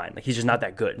fine. Like, he's just not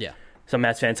that good. Yeah. Some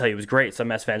Mets fans tell you he was great. Some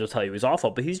Mets fans will tell you he was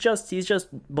awful. But he's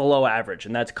just below average,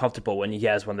 and that's comfortable when he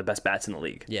has one of the best bats in the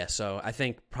league. Yeah, so I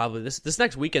think probably this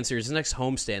next weekend series, this next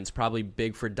homestand is probably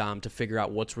big for Dom to figure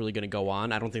out what's really going to go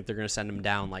on. I don't think they're going to send him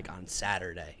down like on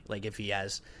Saturday. Like if he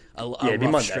has a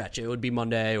rough stretch, it would be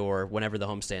Monday or whenever the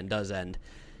homestand does end.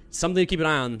 Something to keep an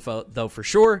eye on, though, for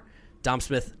sure. Dom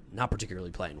Smith not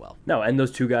particularly playing well. No, and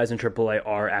those 2 guys in AAA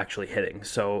are actually hitting.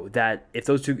 So that if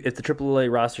the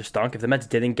AAA roster stunk, if the Mets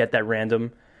didn't get that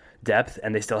random depth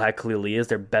and they still had Khalil Lee as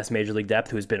their best major league depth,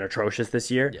 who's been atrocious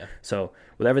this year. Yeah. So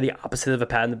whatever the opposite of a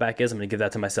pat in the back is, I'm going to give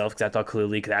that to myself because I thought Khalil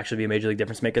Lee could actually be a major league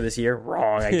difference maker this year.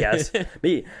 Wrong, I guess.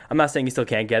 I'm not saying he still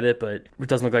can't get it, but it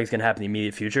doesn't look like it's going to happen in the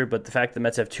immediate future. But the fact that the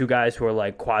Mets have 2 guys who are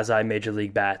like quasi major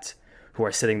league bats who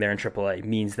are sitting there in AAA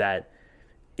means that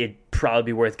it'd probably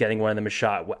be worth getting one of them a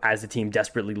shot as the team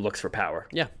desperately looks for power.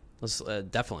 Yeah, let's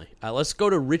definitely. Let's go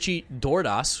to Richie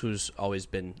Dordas, who's always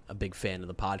been a big fan of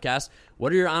the podcast.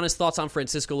 What are your honest thoughts on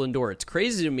Francisco Lindor? It's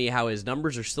crazy to me how his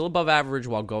numbers are still above average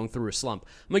while going through a slump.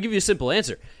 I'm going to give you a simple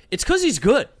answer. It's because he's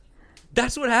good.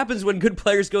 That's what happens when good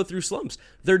players go through slumps.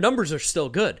 Their numbers are still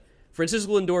good.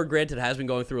 Francisco Lindor, granted, has been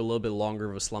going through a little bit longer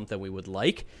of a slump than we would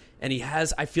like, and he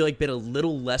has, I feel like, been a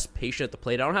little less patient at the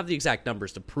plate. I don't have the exact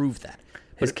numbers to prove that.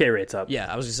 His K rate's up.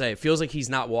 Yeah, I was going to say, it feels like he's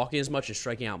not walking as much and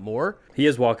striking out more. He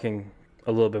is walking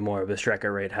a little bit more, but his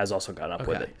strikeout rate has also gone up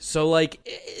with it. So, like,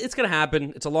 it's going to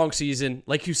happen. It's a long season.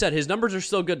 Like you said, his numbers are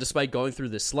still good despite going through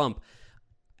this slump.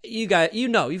 You guys,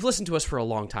 you've listened to us for a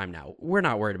long time now. We're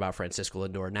not worried about Francisco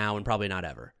Lindor now and probably not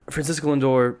ever. Francisco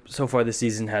Lindor, so far this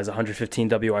season, has 115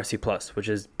 WRC+, which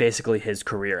is basically his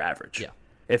career average. Yeah.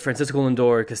 If Francisco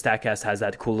Lindor, because StatCast has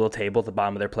that cool little table at the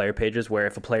bottom of their player pages where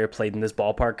if a player played in this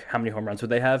ballpark, how many home runs would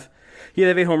they have? He'd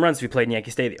have 8 home runs if he played in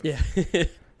Yankee Stadium. Yeah.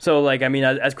 So, like, I mean,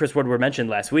 as Chris Woodward mentioned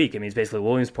last week, I mean, it's basically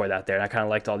Williamsport out there, and I kind of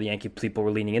liked all the Yankee people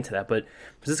were leaning into that. But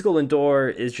Francisco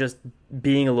Lindor is just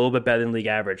being a little bit better than league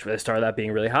average. They started out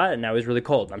being really hot, and now he's really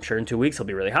cold. I'm sure in 2 weeks he'll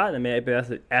be really hot, and maybe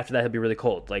after that he'll be really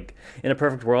cold. Like, in a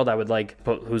perfect world, I would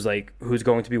who's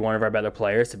going to be one of our better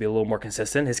players to be a little more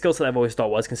consistent. His skill set I've always thought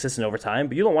was consistent over time,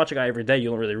 but you don't watch a guy every day, you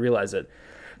don't really realize it.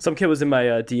 Some kid was in my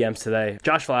DMs today.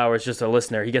 Josh Flowers, just a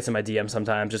listener. He gets in my DMs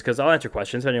sometimes just because I'll answer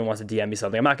questions. If anyone wants to DM me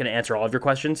something, I'm not going to answer all of your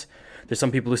questions. There's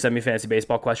some people who send me fantasy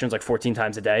baseball questions like 14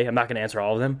 times a day. I'm not going to answer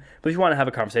all of them. But if you want to have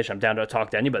a conversation, I'm down to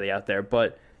talk to anybody out there.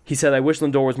 But he said, I wish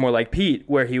Lindor was more like Pete,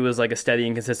 where he was like a steady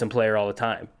and consistent player all the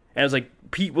time. And I was like,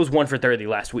 Pete was 1 for 30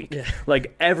 last week. Yeah.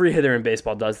 Like, every hitter in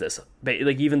baseball does this.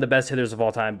 Like, even the best hitters of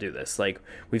all time do this. Like,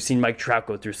 we've seen Mike Trout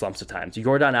go through slumps of times.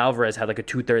 Jordan Alvarez had like a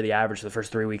 230 average for the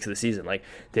first 3 weeks of the season. Like,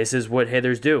 this is what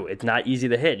hitters do. It's not easy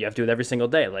to hit. You have to do it every single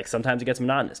day. Like, sometimes it gets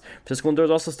monotonous. Francisco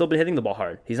Lindor's also still been hitting the ball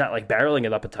hard. He's not like barreling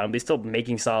it up a ton, but he's still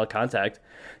making solid contact.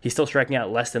 He's still striking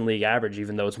out less than league average,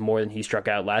 even though it's more than he struck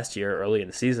out last year early in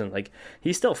the season. Like,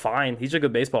 he's still fine. He's a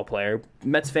good baseball player.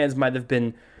 Mets fans might have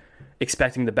been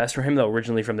expecting the best for him, though,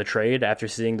 originally from the trade, after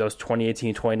seeing those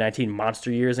 2018, 2019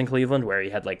 monster years in Cleveland where he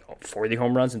had like 40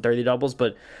 home runs and 30 doubles.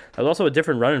 But there's also a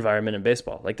different run environment in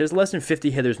baseball. Like, there's less than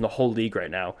 50 hitters in the whole league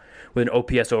right now with an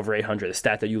OPS over 800, a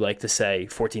stat that you like to say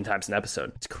 14 times an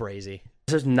episode. It's crazy.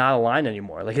 There's not a line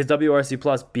anymore. Like, his WRC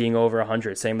plus being over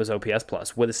 100, same as OPS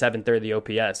plus, with a 730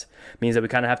 OPS, means that we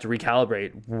kind of have to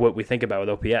recalibrate what we think about with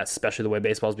OPS, especially the way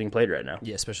baseball is being played right now.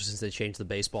 Yeah, especially since they changed the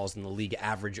baseballs and the league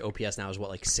average OPS now is what,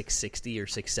 like 660 or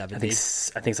 670?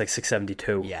 I think it's like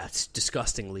 672. Yeah, it's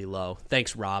disgustingly low.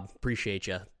 Thanks, Rob. Appreciate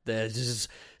you. This is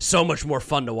so much more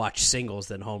fun to watch singles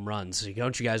than home runs.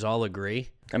 Don't you guys all agree?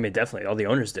 I mean, definitely. All the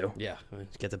owners do. Yeah,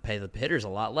 get to pay the hitters a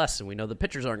lot less, and we know the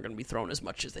pitchers aren't going to be thrown as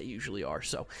much as they usually are.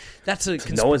 So that's a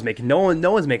no one's making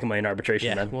money in arbitration.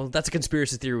 Yeah, then. Well, that's a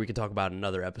conspiracy theory we can talk about in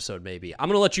another episode, maybe. I'm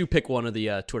going to let you pick one of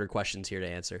the Twitter questions here to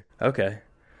answer. Okay,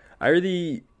 I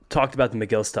already talked about the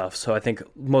Megill stuff, so I think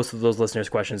most of those listeners'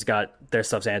 questions got their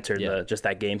stuffs answered in just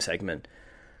that game segment.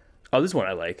 Oh, this one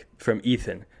I like from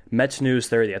Ethan. Mets News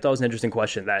 30. I thought it was an interesting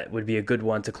question. That would be a good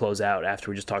one to close out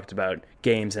after we just talked about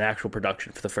games and actual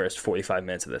production for the first 45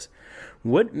 minutes of this.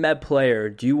 What Met player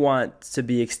do you want to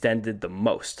be extended the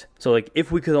most? So, like,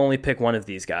 if we could only pick one of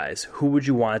these guys, who would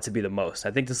you want it to be the most?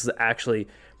 I think this is actually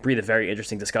breathe a very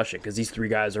interesting discussion because these three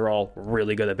guys are all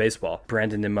really good at baseball.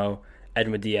 Brandon Nimmo,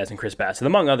 Edwin Diaz, and Chris Bassett,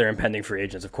 among other impending free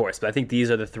agents, of course. But I think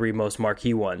these are the three most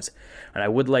marquee ones. And I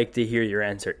would like to hear your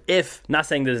answer. If, not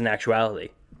saying this is an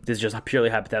actuality, this is just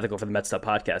purely hypothetical for the Mets Stuff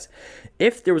podcast.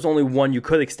 If there was only one you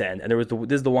could extend, and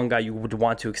this is the one guy you would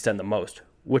want to extend the most,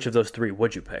 which of those three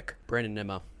would you pick? Brandon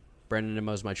Nimmo. Brandon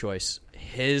Nimmo is my choice.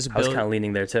 I was kind of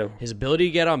leaning there too. His ability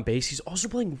to get on base. He's also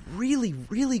playing really,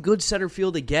 really good center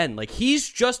field again. Like, he's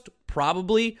just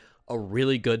probably a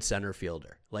really good center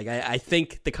fielder. Like, I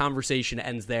think the conversation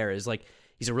ends there. Is like,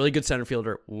 he's a really good center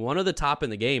fielder. One of the top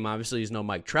in the game. Obviously, he's no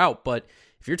Mike Trout, but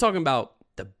if you're talking about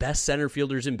the best center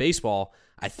fielders in baseball,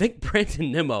 I think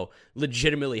Brandon Nimmo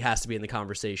legitimately has to be in the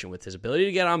conversation with his ability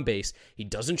to get on base. He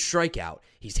doesn't strike out.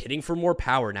 He's hitting for more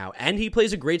power now, and he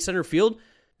plays a great center field.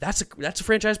 That's a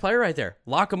franchise player right there.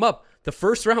 Lock him up. The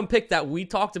first round pick that we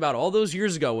talked about all those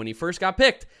years ago when he first got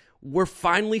picked, we're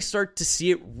finally start to see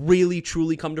it really,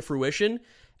 truly come to fruition.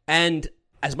 And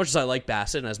as much as I like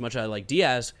Bassett and as much as I like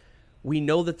Diaz, we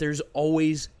know that there's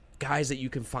always guys that you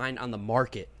can find on the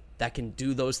market that can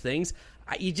do those things.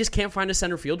 You just can't find a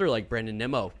center fielder like Brandon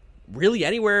Nimmo really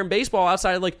anywhere in baseball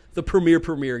outside of like the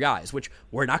premier guys, which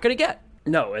we're not going to get.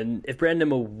 No, and if Brandon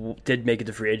Nimmo did make it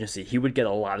to free agency, he would get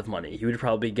a lot of money. He would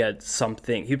probably get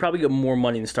something. He'd probably get more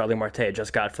money than Starling Marte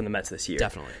just got from the Mets this year.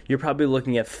 Definitely. You're probably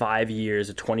looking at 5 years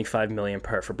at $25 million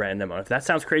per for Brandon Nimmo. If that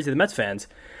sounds crazy to the Mets fans,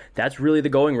 that's really the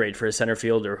going rate for a center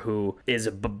fielder who is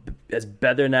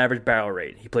better than average barrel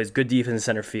rate. He plays good defense in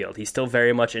center field. He's still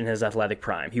very much in his athletic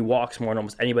prime. He walks more than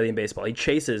almost anybody in baseball. He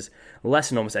chases less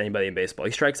than almost anybody in baseball.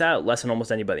 He strikes out less than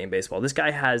almost anybody in baseball. This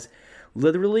guy has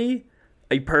literally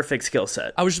a perfect skill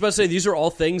set. I was just about to say, these are all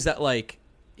things that, like,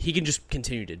 he can just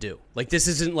continue to do. Like, this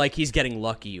isn't like he's getting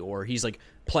lucky or he's, like,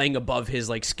 playing above his,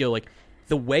 like, skill. Like,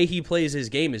 the way he plays his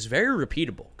game is very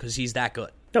repeatable because he's that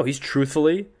good. No, he's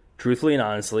truthfully and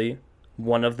honestly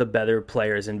one of the better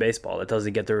players in baseball that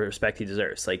doesn't get the respect he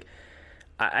deserves. Like,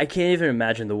 I can't even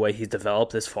imagine the way he's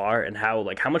developed this far and how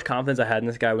much confidence I had in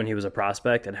this guy when he was a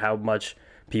prospect and how much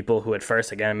people who at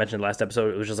first, again, I mentioned in the last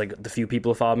episode, it was just like the few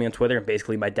people who followed me on Twitter, and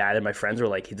basically my dad and my friends were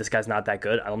like, this guy's not that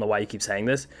good. I don't know why you keep saying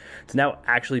this. To now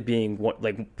actually being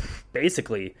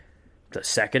basically the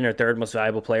second or third most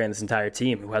valuable player in this entire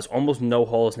team who has almost no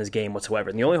holes in his game whatsoever.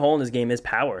 And the only hole in his game is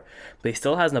power, but he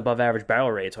still has an above average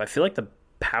barrel rate. So I feel like the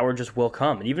power just will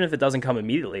come. And even if it doesn't come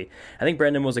immediately, I think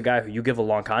Brandon was a guy who you give a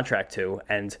long contract to,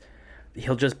 and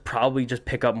he'll just probably just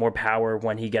pick up more power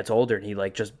when he gets older, and he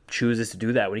just chooses to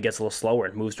do that when he gets a little slower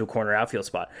and moves to a corner outfield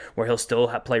spot where he'll still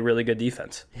play really good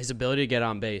defense. His ability to get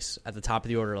on base at the top of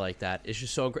the order like that is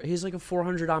just so great. He's like a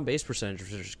 400 on base percentage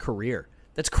for his career.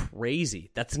 That's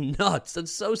crazy. That's nuts.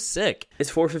 That's so sick. It's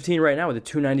 415 right now with a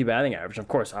 290 batting average. Of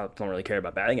course, I don't really care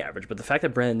about batting average, but the fact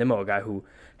that Brandon Nimmo, a guy who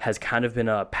has kind of been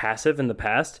passive in the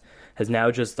past, has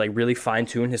now just like really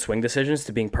fine-tuned his swing decisions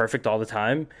to being perfect all the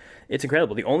time. It's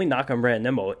incredible. The only knock on Brandon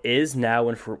Nimmo is now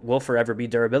and will forever be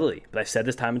durability. But I've said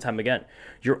this time and time again.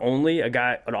 You're only an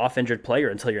off-injured player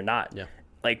until you're not. Yeah.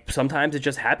 Like, sometimes it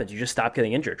just happens. You just stop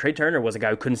getting injured. Trey Turner was a guy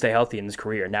who couldn't stay healthy in his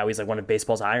career. Now he's like one of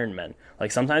baseball's Iron Men.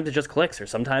 Like, sometimes it just clicks, or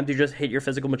sometimes you just hit your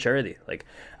physical maturity. Like,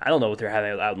 I don't know what they're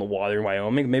having out in the water in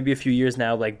Wyoming. Maybe a few years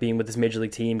now, like being with this major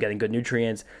league team, getting good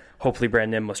nutrients. Hopefully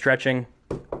Brandon Nimmo stretching.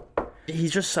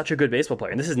 He's just such a good baseball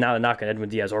player. And this is not a knock on Edwin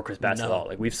Diaz or Chris Bass at all.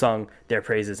 Like, we've sung their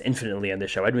praises infinitely on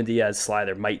this show. Edwin Diaz's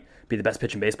slider might be the best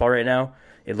pitch in baseball right now.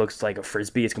 It looks like a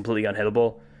frisbee. It's completely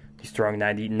unhittable. He's throwing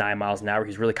 99 miles an hour.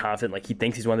 He's really confident. Like, he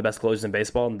thinks he's one of the best closers in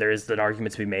baseball. And there is an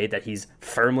argument to be made that he's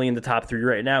firmly in the top 3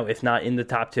 right now, if not in the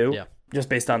top 2. Yeah. Just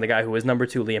based on the guy who is number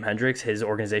 2, Liam Hendricks. His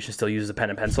organization still uses a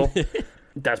pen and pencil.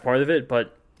 That's part of it.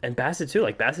 And Bassett, too.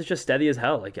 Like, Bassett's just steady as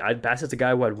hell. Like, Bassett's a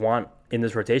guy who I'd want in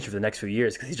this rotation for the next few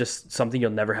years because he's just something you'll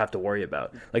never have to worry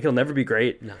about. Like, he'll never be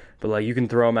great, but, like, you can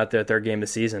throw him out there third game of the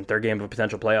season, third game of a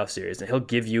potential playoff series, and he'll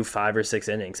give you 5 or 6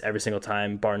 innings every single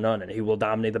time, bar none, and he will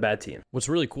dominate the bad team. What's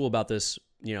really cool about this,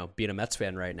 being a Mets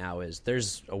fan right now is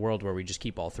there's a world where we just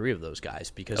keep all 3 of those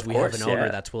guys because we have an owner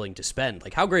that's willing to spend.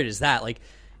 Like, how great is that? Like,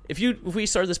 if we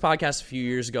started this podcast a few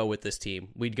years ago with this team,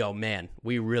 we'd go, man,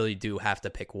 we really do have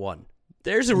to pick one.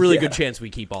 There's a really good chance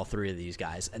we keep all 3 of these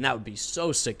guys, and that would be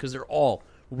so sick because they're all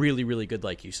really, really good,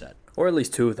 like you said. Or at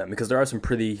least 2 of them, because there are some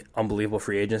pretty unbelievable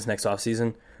free agents next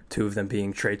offseason, 2 of them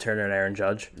being Trey Turner and Aaron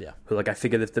Judge, who, like, I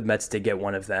figured if the Mets did get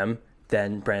one of them,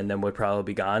 then Brandon would probably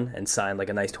be gone and sign, like,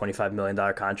 a nice $25 million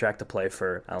contract to play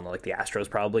for, I don't know, like the Astros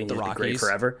probably, and he'd be great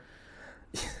forever.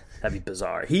 That'd be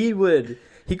bizarre. He could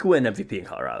win MVP in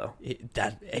Colorado.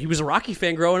 He was a Rocky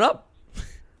fan growing up.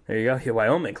 There you go. Yeah,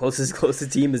 Wyoming.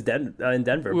 Closest team is in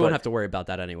Denver. We won't have to worry about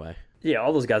that anyway. Yeah,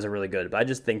 all those guys are really good. But I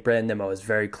just think Brandon Nimmo has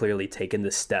very clearly taken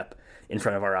this step in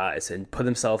front of our eyes and put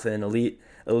himself in an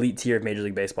elite tier of Major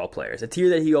League Baseball players. A tier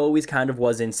that he always kind of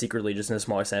was in secretly, just in a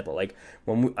smaller sample. Like,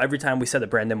 every time we said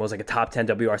that Brandon Nimmo was like a top 10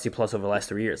 WRC plus over the last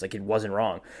 3 years, like, it wasn't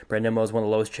wrong. Brandon Nimmo is one of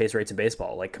the lowest chase rates in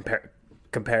baseball, like,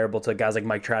 comparable to guys like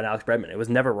Mike Trout and Alex Bregman. It was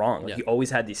never wrong. Like, he always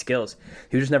had these skills.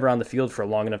 He was just never on the field for a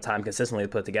long enough time consistently to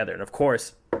put it together. And, of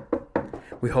course,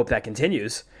 we hope that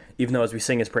continues, even though as we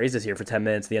sing his praises here for 10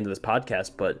 minutes at the end of this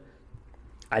podcast. But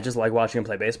I just like watching him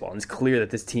play baseball. And it's clear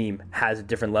that this team has a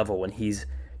different level when he's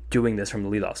doing this from the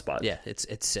leadoff spot. Yeah, it's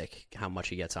sick how much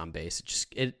he gets on base.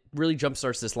 It really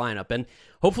jumpstarts this lineup. And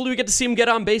hopefully we get to see him get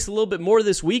on base a little bit more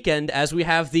this weekend as we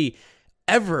have the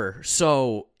ever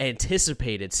so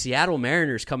anticipated Seattle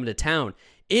Mariners coming to town.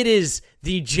 It is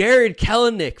the Jared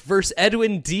Kelenic versus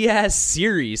Edwin Diaz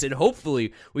series, and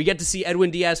hopefully we get to see Edwin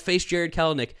Diaz face Jared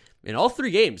Kelenic in all 3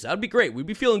 games. That would be great. We'd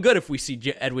be feeling good if we see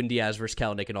Edwin Diaz versus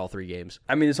Kelenic in all 3 games.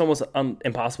 I mean, it's almost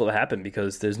impossible to happen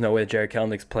because there's no way that Jared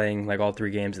Kelenic's playing like all 3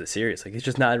 games of the series. Like, he's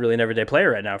just not really an everyday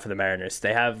player right now for the Mariners.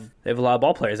 They have a lot of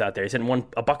ball players out there. He's hitting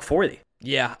a $140.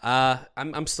 Yeah,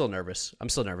 I'm still nervous. I'm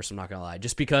not gonna lie,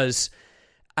 just because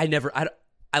I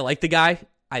like the guy.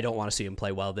 I don't want to see him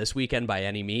play well this weekend by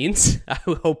any means. I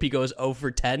hope he goes 0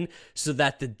 for 10 so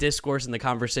that the discourse and the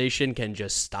conversation can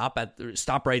just stop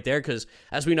right there. Because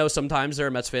as we know, sometimes there are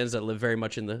Mets fans that live very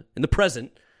much in the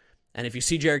present. And if you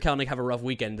see Jared Kelenic have a rough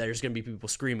weekend, there's going to be people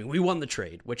screaming, "We won the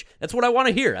trade," which that's what I want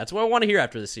to hear. That's what I want to hear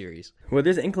after the series. Well,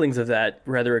 there's inklings of that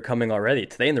rhetoric coming already.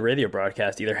 Today in the radio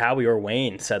broadcast, either Howie or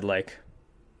Wayne said, like,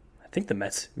 I think the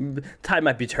Mets tide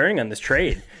might be turning on this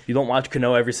trade. You don't watch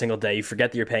Cano every single day. You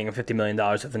forget that you're paying him $50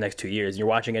 million for the next 2 years. And you're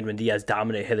watching Edwin Diaz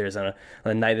dominate hitters on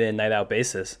a night in, night out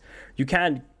basis. You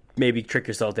can maybe trick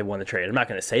yourself if they won the trade. I'm not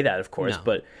going to say that, of course,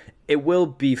 but it will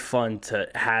be fun to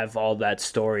have all that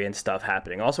story and stuff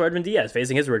happening. Also, Edwin Diaz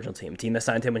facing his original team that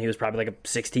signed him when he was probably like a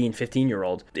 16,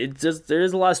 15-year-old.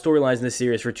 There's a lot of storylines in this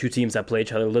series for 2 teams that play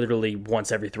each other literally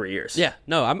once every 3 years. Yeah,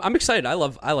 no, I'm excited. I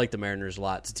like the Mariners a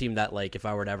lot. It's a team that, like, if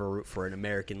I were to ever root for an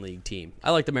American League team,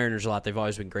 I like the Mariners a lot. They've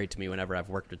always been great to me whenever I've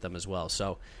worked with them as well.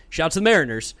 So, shout out to the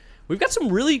Mariners. We've got some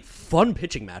really fun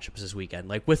pitching matchups this weekend,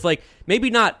 like with maybe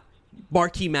not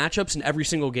marquee matchups in every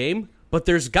single game, but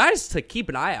there's guys to keep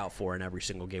an eye out for in every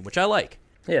single game, which I like.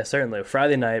 Yeah, certainly.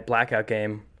 Friday night, blackout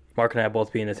game. Mark and I will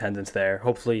both be in attendance there.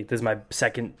 Hopefully, this is my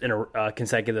second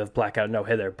consecutive blackout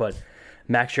no-hitter, but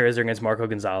Max Scherzer against Marco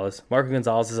Gonzalez. Marco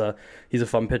Gonzalez he's a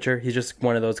fun pitcher. He's just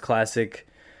one of those classic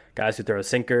guys who throws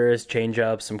sinkers,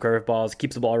 changeups, some curveballs,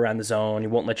 keeps the ball around the zone. He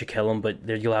won't let you kill him, but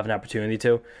you'll have an opportunity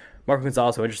to. Marco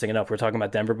Gonzalez, so interesting enough, we were talking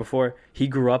about Denver before. He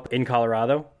grew up in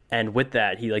Colorado, And with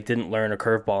that, he didn't learn a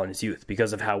curveball in his youth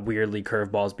because of how weirdly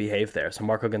curveballs behave there. So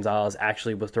Marco Gonzalez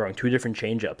actually was throwing 2 different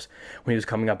changeups when he was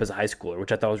coming up as a high schooler,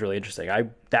 which I thought was really interesting.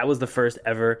 That was the first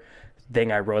ever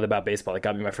thing I wrote about baseball. It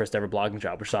got me my first ever blogging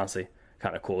job, which is honestly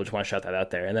kind of cool. Just want to shout that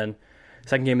out there. And then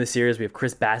second game of the series, we have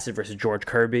Chris Bassett versus George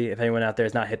Kirby. If anyone out there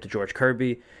is not hip to George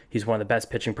Kirby, he's one of the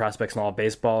best pitching prospects in all of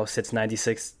baseball. Sits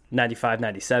 96, 95,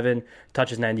 97,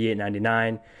 touches 98,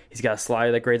 99. He's got a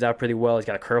slider that grades out pretty well. He's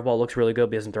got a curveball, looks really good,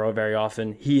 but he doesn't throw it very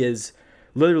often. He is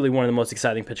literally one of the most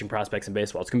exciting pitching prospects in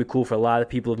baseball. It's going to be cool for a lot of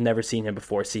people who've never seen him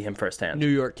before, see him firsthand. New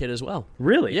York kid as well.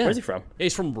 Really? Yeah. Where's he from? Yeah,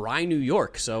 he's from Rye, New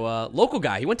York. So local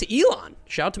guy. He went to Elon.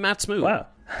 Shout out to Matt Smoot. Wow.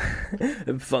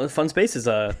 Fun Space is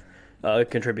a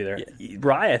contributor. Yeah.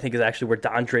 Rye, I think, is actually where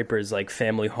Don Draper's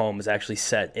family home is actually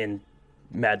set in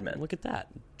Mad Men. Look at that.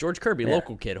 George Kirby,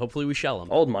 local kid. Hopefully we shell him.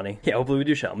 Old money. Yeah, hopefully we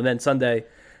do shell him. And then Sunday,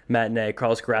 matinee,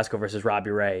 Carlos Carrasco versus Robbie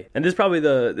Ray. And this is probably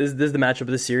this is the matchup of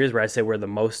the series where I say we're the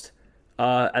most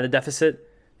at a deficit,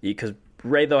 because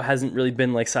Ray, though, hasn't really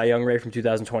been like Cy Young Ray from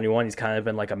 2021. He's kind of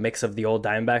been like a mix of the old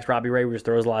Diamondbacks Robbie Ray, who just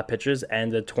throws a lot of pitches,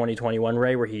 and the 2021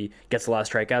 Ray, where he gets a lot of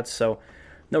strikeouts. So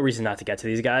no reason not to get to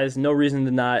these guys. No reason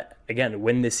to not, again,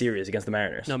 win this series against the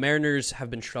Mariners. No, Mariners have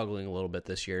been struggling a little bit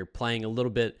this year, playing a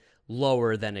little bit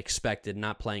lower than expected,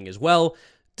 not playing as well,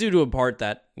 due to a part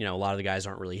that, a lot of the guys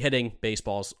aren't really hitting.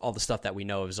 Baseballs, all the stuff that we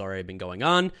know has already been going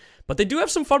on. But they do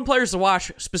have some fun players to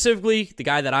watch, specifically the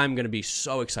guy that I'm going to be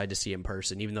so excited to see in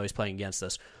person, even though he's playing against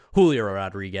us, Julio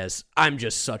Rodriguez. I'm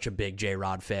just such a big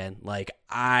J-Rod fan.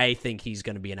 I think he's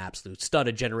going to be an absolute stud,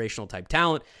 a generational type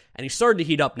talent, and he's starting to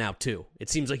heat up now, too. It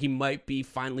seems like he might be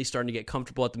finally starting to get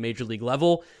comfortable at the major league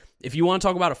level. If you want to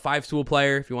talk about a 5-tool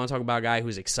player, if you want to talk about a guy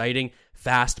who's exciting,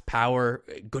 fast, power,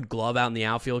 good glove out in the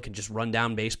outfield, can just run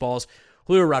down baseballs,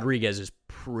 Julio Rodriguez is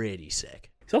pretty sick.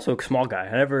 He's also a small guy.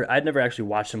 I'd never actually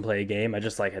watched him play a game. I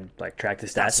just had tracked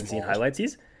his stats and seen highlights.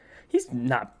 He's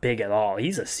not big at all.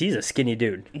 He's a skinny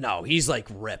dude. No, he's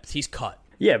ripped. He's cut.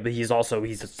 Yeah, but he's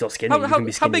still skinny.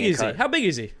 How big is he? How big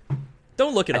is he?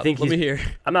 Don't look it up. Let me hear.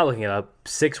 I'm not looking it up.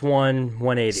 6'1",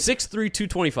 180. 6'3",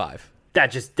 225. That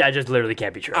just literally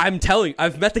can't be true. I'm telling you,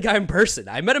 I've met the guy in person.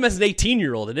 I met him as an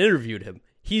 18-year-old and interviewed him.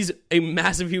 He's a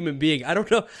massive human being. I don't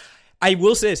know. I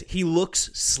will say this, he looks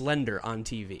slender on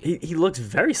TV. He looks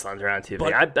very slender on TV.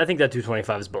 But I think that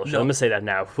 225 is bullshit. I'm going to say that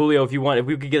now. Julio, if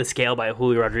we could get a scale by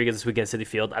Julio Rodriguez this weekend at Citi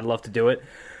Field, I'd love to do it.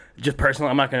 Just personally,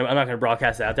 I'm not gonna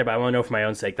broadcast it out there, but I want to know for my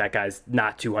own sake that guy's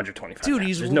not 225. Dude,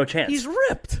 there's no chance. He's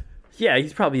ripped. Yeah,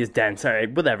 he's probably as dense. All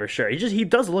right, whatever, sure. He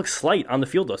does look slight on the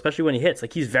field though, especially when he hits.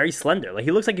 He's very slender.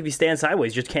 He looks like if he stands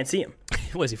sideways, you just can't see him.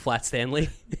 Was he Flat Stanley?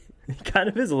 He kind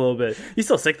of is a little bit. He's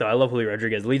still sick though. I love Julio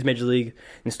Rodriguez. Leads Major League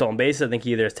in stolen bases. I think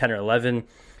he either has 10 or 11.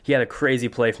 He had a crazy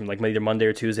play from either Monday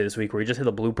or Tuesday this week where he just hit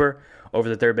a blooper over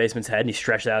the third baseman's head and he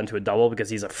stretched it out into a double because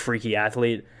he's a freaky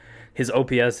athlete. His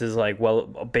OPS is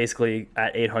basically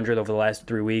at 800 over the last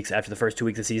 3 weeks. After the first 2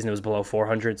 weeks of the season, it was below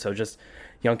 400. So just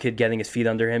young kid getting his feet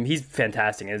under him. He's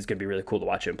fantastic, and it's going to be really cool to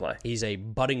watch him play. He's a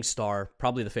budding star.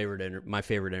 Probably my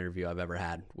favorite interview I've ever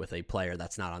had with a player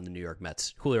that's not on the New York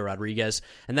Mets. Julio Rodriguez.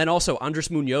 And then also Andres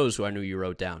Munoz, who I knew you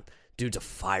wrote down. Dude's a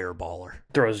fireballer.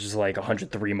 Throws just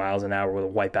 103 miles an hour with a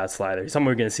wipeout slider. He's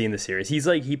someone we're going to see in the series.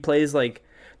 He plays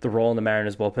the role in the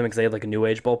Mariners bullpen because they have a new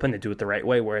age bullpen. They do it the right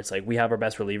way where it's we have our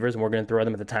best relievers and we're going to throw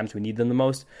them at the times we need them the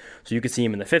most. So you could see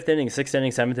him in the 5th inning, 6th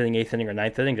inning, 7th inning, 8th inning, or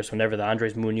 9th inning, just whenever the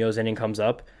Andres Munoz inning comes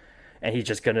up, and he's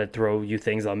just going to throw you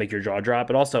things that'll make your jaw drop.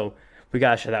 But also, we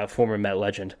got to shout out former Met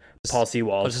legend, Paul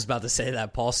Sewald. I was just about to say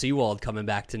that. Paul Sewald coming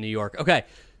back to New York. Okay,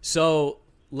 so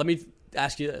let me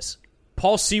ask you this.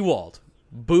 Paul Sewald,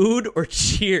 booed or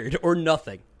cheered or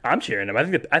nothing? I'm cheering him.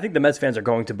 I think the Mets fans are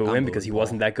going to boo him because he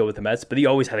wasn't that good with the Mets, but he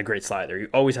always had a great slider.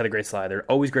 Always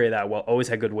graded out well, always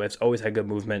had good whiffs, always had good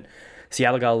movement.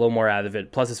 Seattle got a little more out of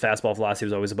it, plus his fastball velocity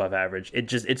was always above average.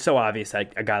 It's so obvious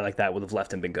that a guy like that would have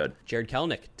left and been good. Jared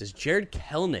Kelenic. Does Jared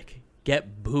Kelenic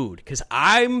get booed? Because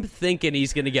I'm thinking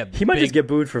he's going to get He might just get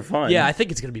booed for fun. Yeah, I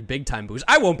think it's going to be big-time boos.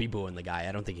 I won't be booing the guy.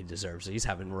 I don't think he deserves it. He's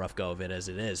having a rough go of it as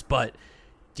it is. But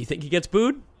do you think he gets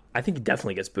booed? I think he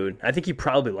definitely gets booed. I think he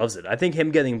probably loves it. I think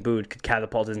him getting booed could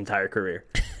catapult his entire career.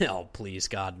 Oh, please,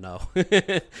 God, no.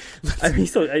 I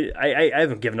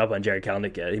haven't given up on Jared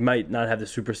Kelenic yet. He might not have the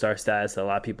superstar status that a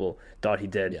lot of people thought he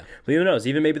did. Yeah. But who knows?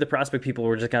 Even maybe the prospect people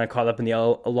were just kind of caught up in the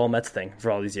LOL Mets thing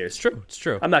for all these years. It's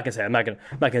true. I'm not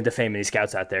gonna defame any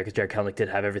scouts out there because Jared Kelenic did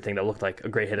have everything that looked like a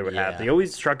great hitter would have. He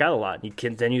always struck out a lot. He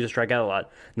continues to strike out a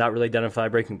lot. Not really identify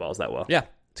breaking balls that well. Yeah.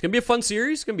 It's going to be a fun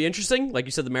series. It's going to be interesting. Like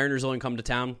you said, the Mariners only come to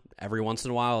town every once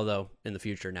in a while, although in the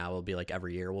future now it'll be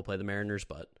every year we'll play the Mariners,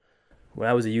 but When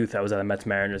I was a youth, I was at a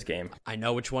Mets-Mariners game. I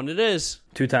know which one it is.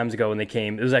 2 times ago when they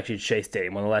came. It was actually Shea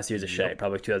Stadium, one of the last years of Shea,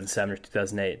 probably 2007 or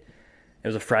 2008. It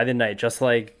was a Friday night, just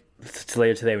like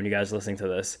later today when you guys are listening to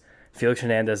this. Felix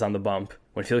Hernandez on the bump.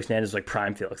 When Felix Hernandez was like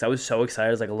prime Felix. I was so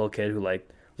excited as like a little kid who like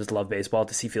just loved baseball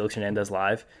to see Felix Hernandez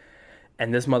live.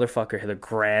 And this motherfucker hit a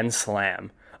grand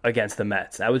slam against the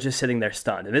Mets. I was just sitting there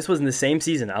stunned. And this was in the same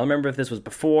season. I don't remember if this was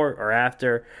before or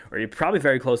after, or probably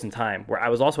very close in time, where I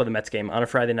was also at the Mets game on a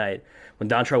Friday night when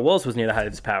Dontrelle Willis was near the height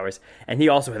of his powers, and he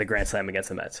also hit a grand slam against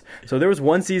the Mets. So there was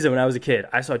one season when I was a kid,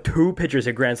 I saw 2 pitchers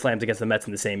hit grand slams against the Mets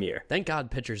in the same year. Thank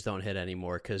God pitchers don't hit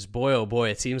anymore, because boy, oh boy,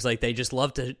 it seems like they just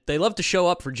love to show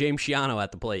up for James Shiano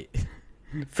at the plate.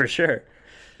 For sure.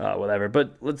 Whatever.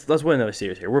 But let's win another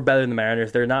series here. We're better than the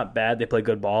Mariners. They're not bad. They play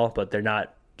good ball, but they're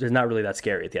not really that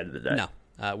scary at the end of the day. No.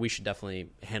 We should definitely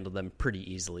handle them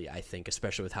pretty easily, I think,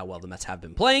 especially with how well the Mets have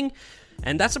been playing.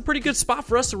 And that's a pretty good spot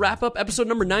for us to wrap up episode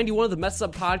number 91 of the Mets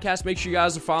Up Podcast. Make sure you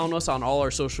guys are following us on all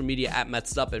our social media at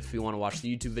Mets Up. If you want to watch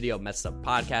the YouTube video, Mets Up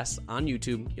Podcast on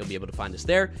YouTube, you'll be able to find us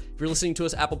there. If you're listening to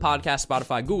us, Apple Podcasts,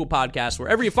 Spotify, Google Podcasts,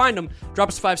 wherever you find them, drop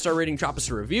us a 5-star rating, drop us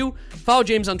a review. Follow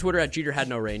James on Twitter at Jeter Had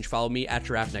No Range. Follow me at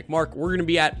GiraffeNeckMark. We're going to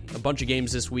be at a bunch of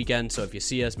games this weekend, so if you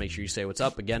see us, make sure you say what's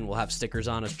up. Again, we'll have stickers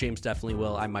on us. James definitely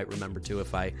will. I might remember to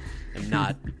if I am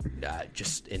not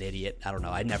just an idiot. I don't know.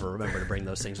 I never remember to bring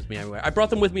those things with me anywhere. I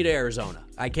brought them with me to Arizona.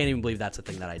 I can't even believe that's a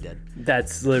thing that I did.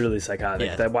 That's literally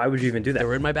psychotic. Yeah. Why would you even do that? They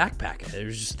were in my backpack.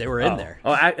 They were in there.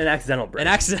 Oh, an accidental bring. An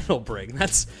accidental bring.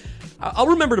 I'll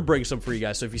remember to bring some for you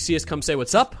guys. So if you see us, come say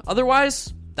what's up.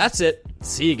 Otherwise, that's it.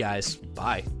 See you guys.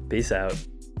 Bye. Peace out.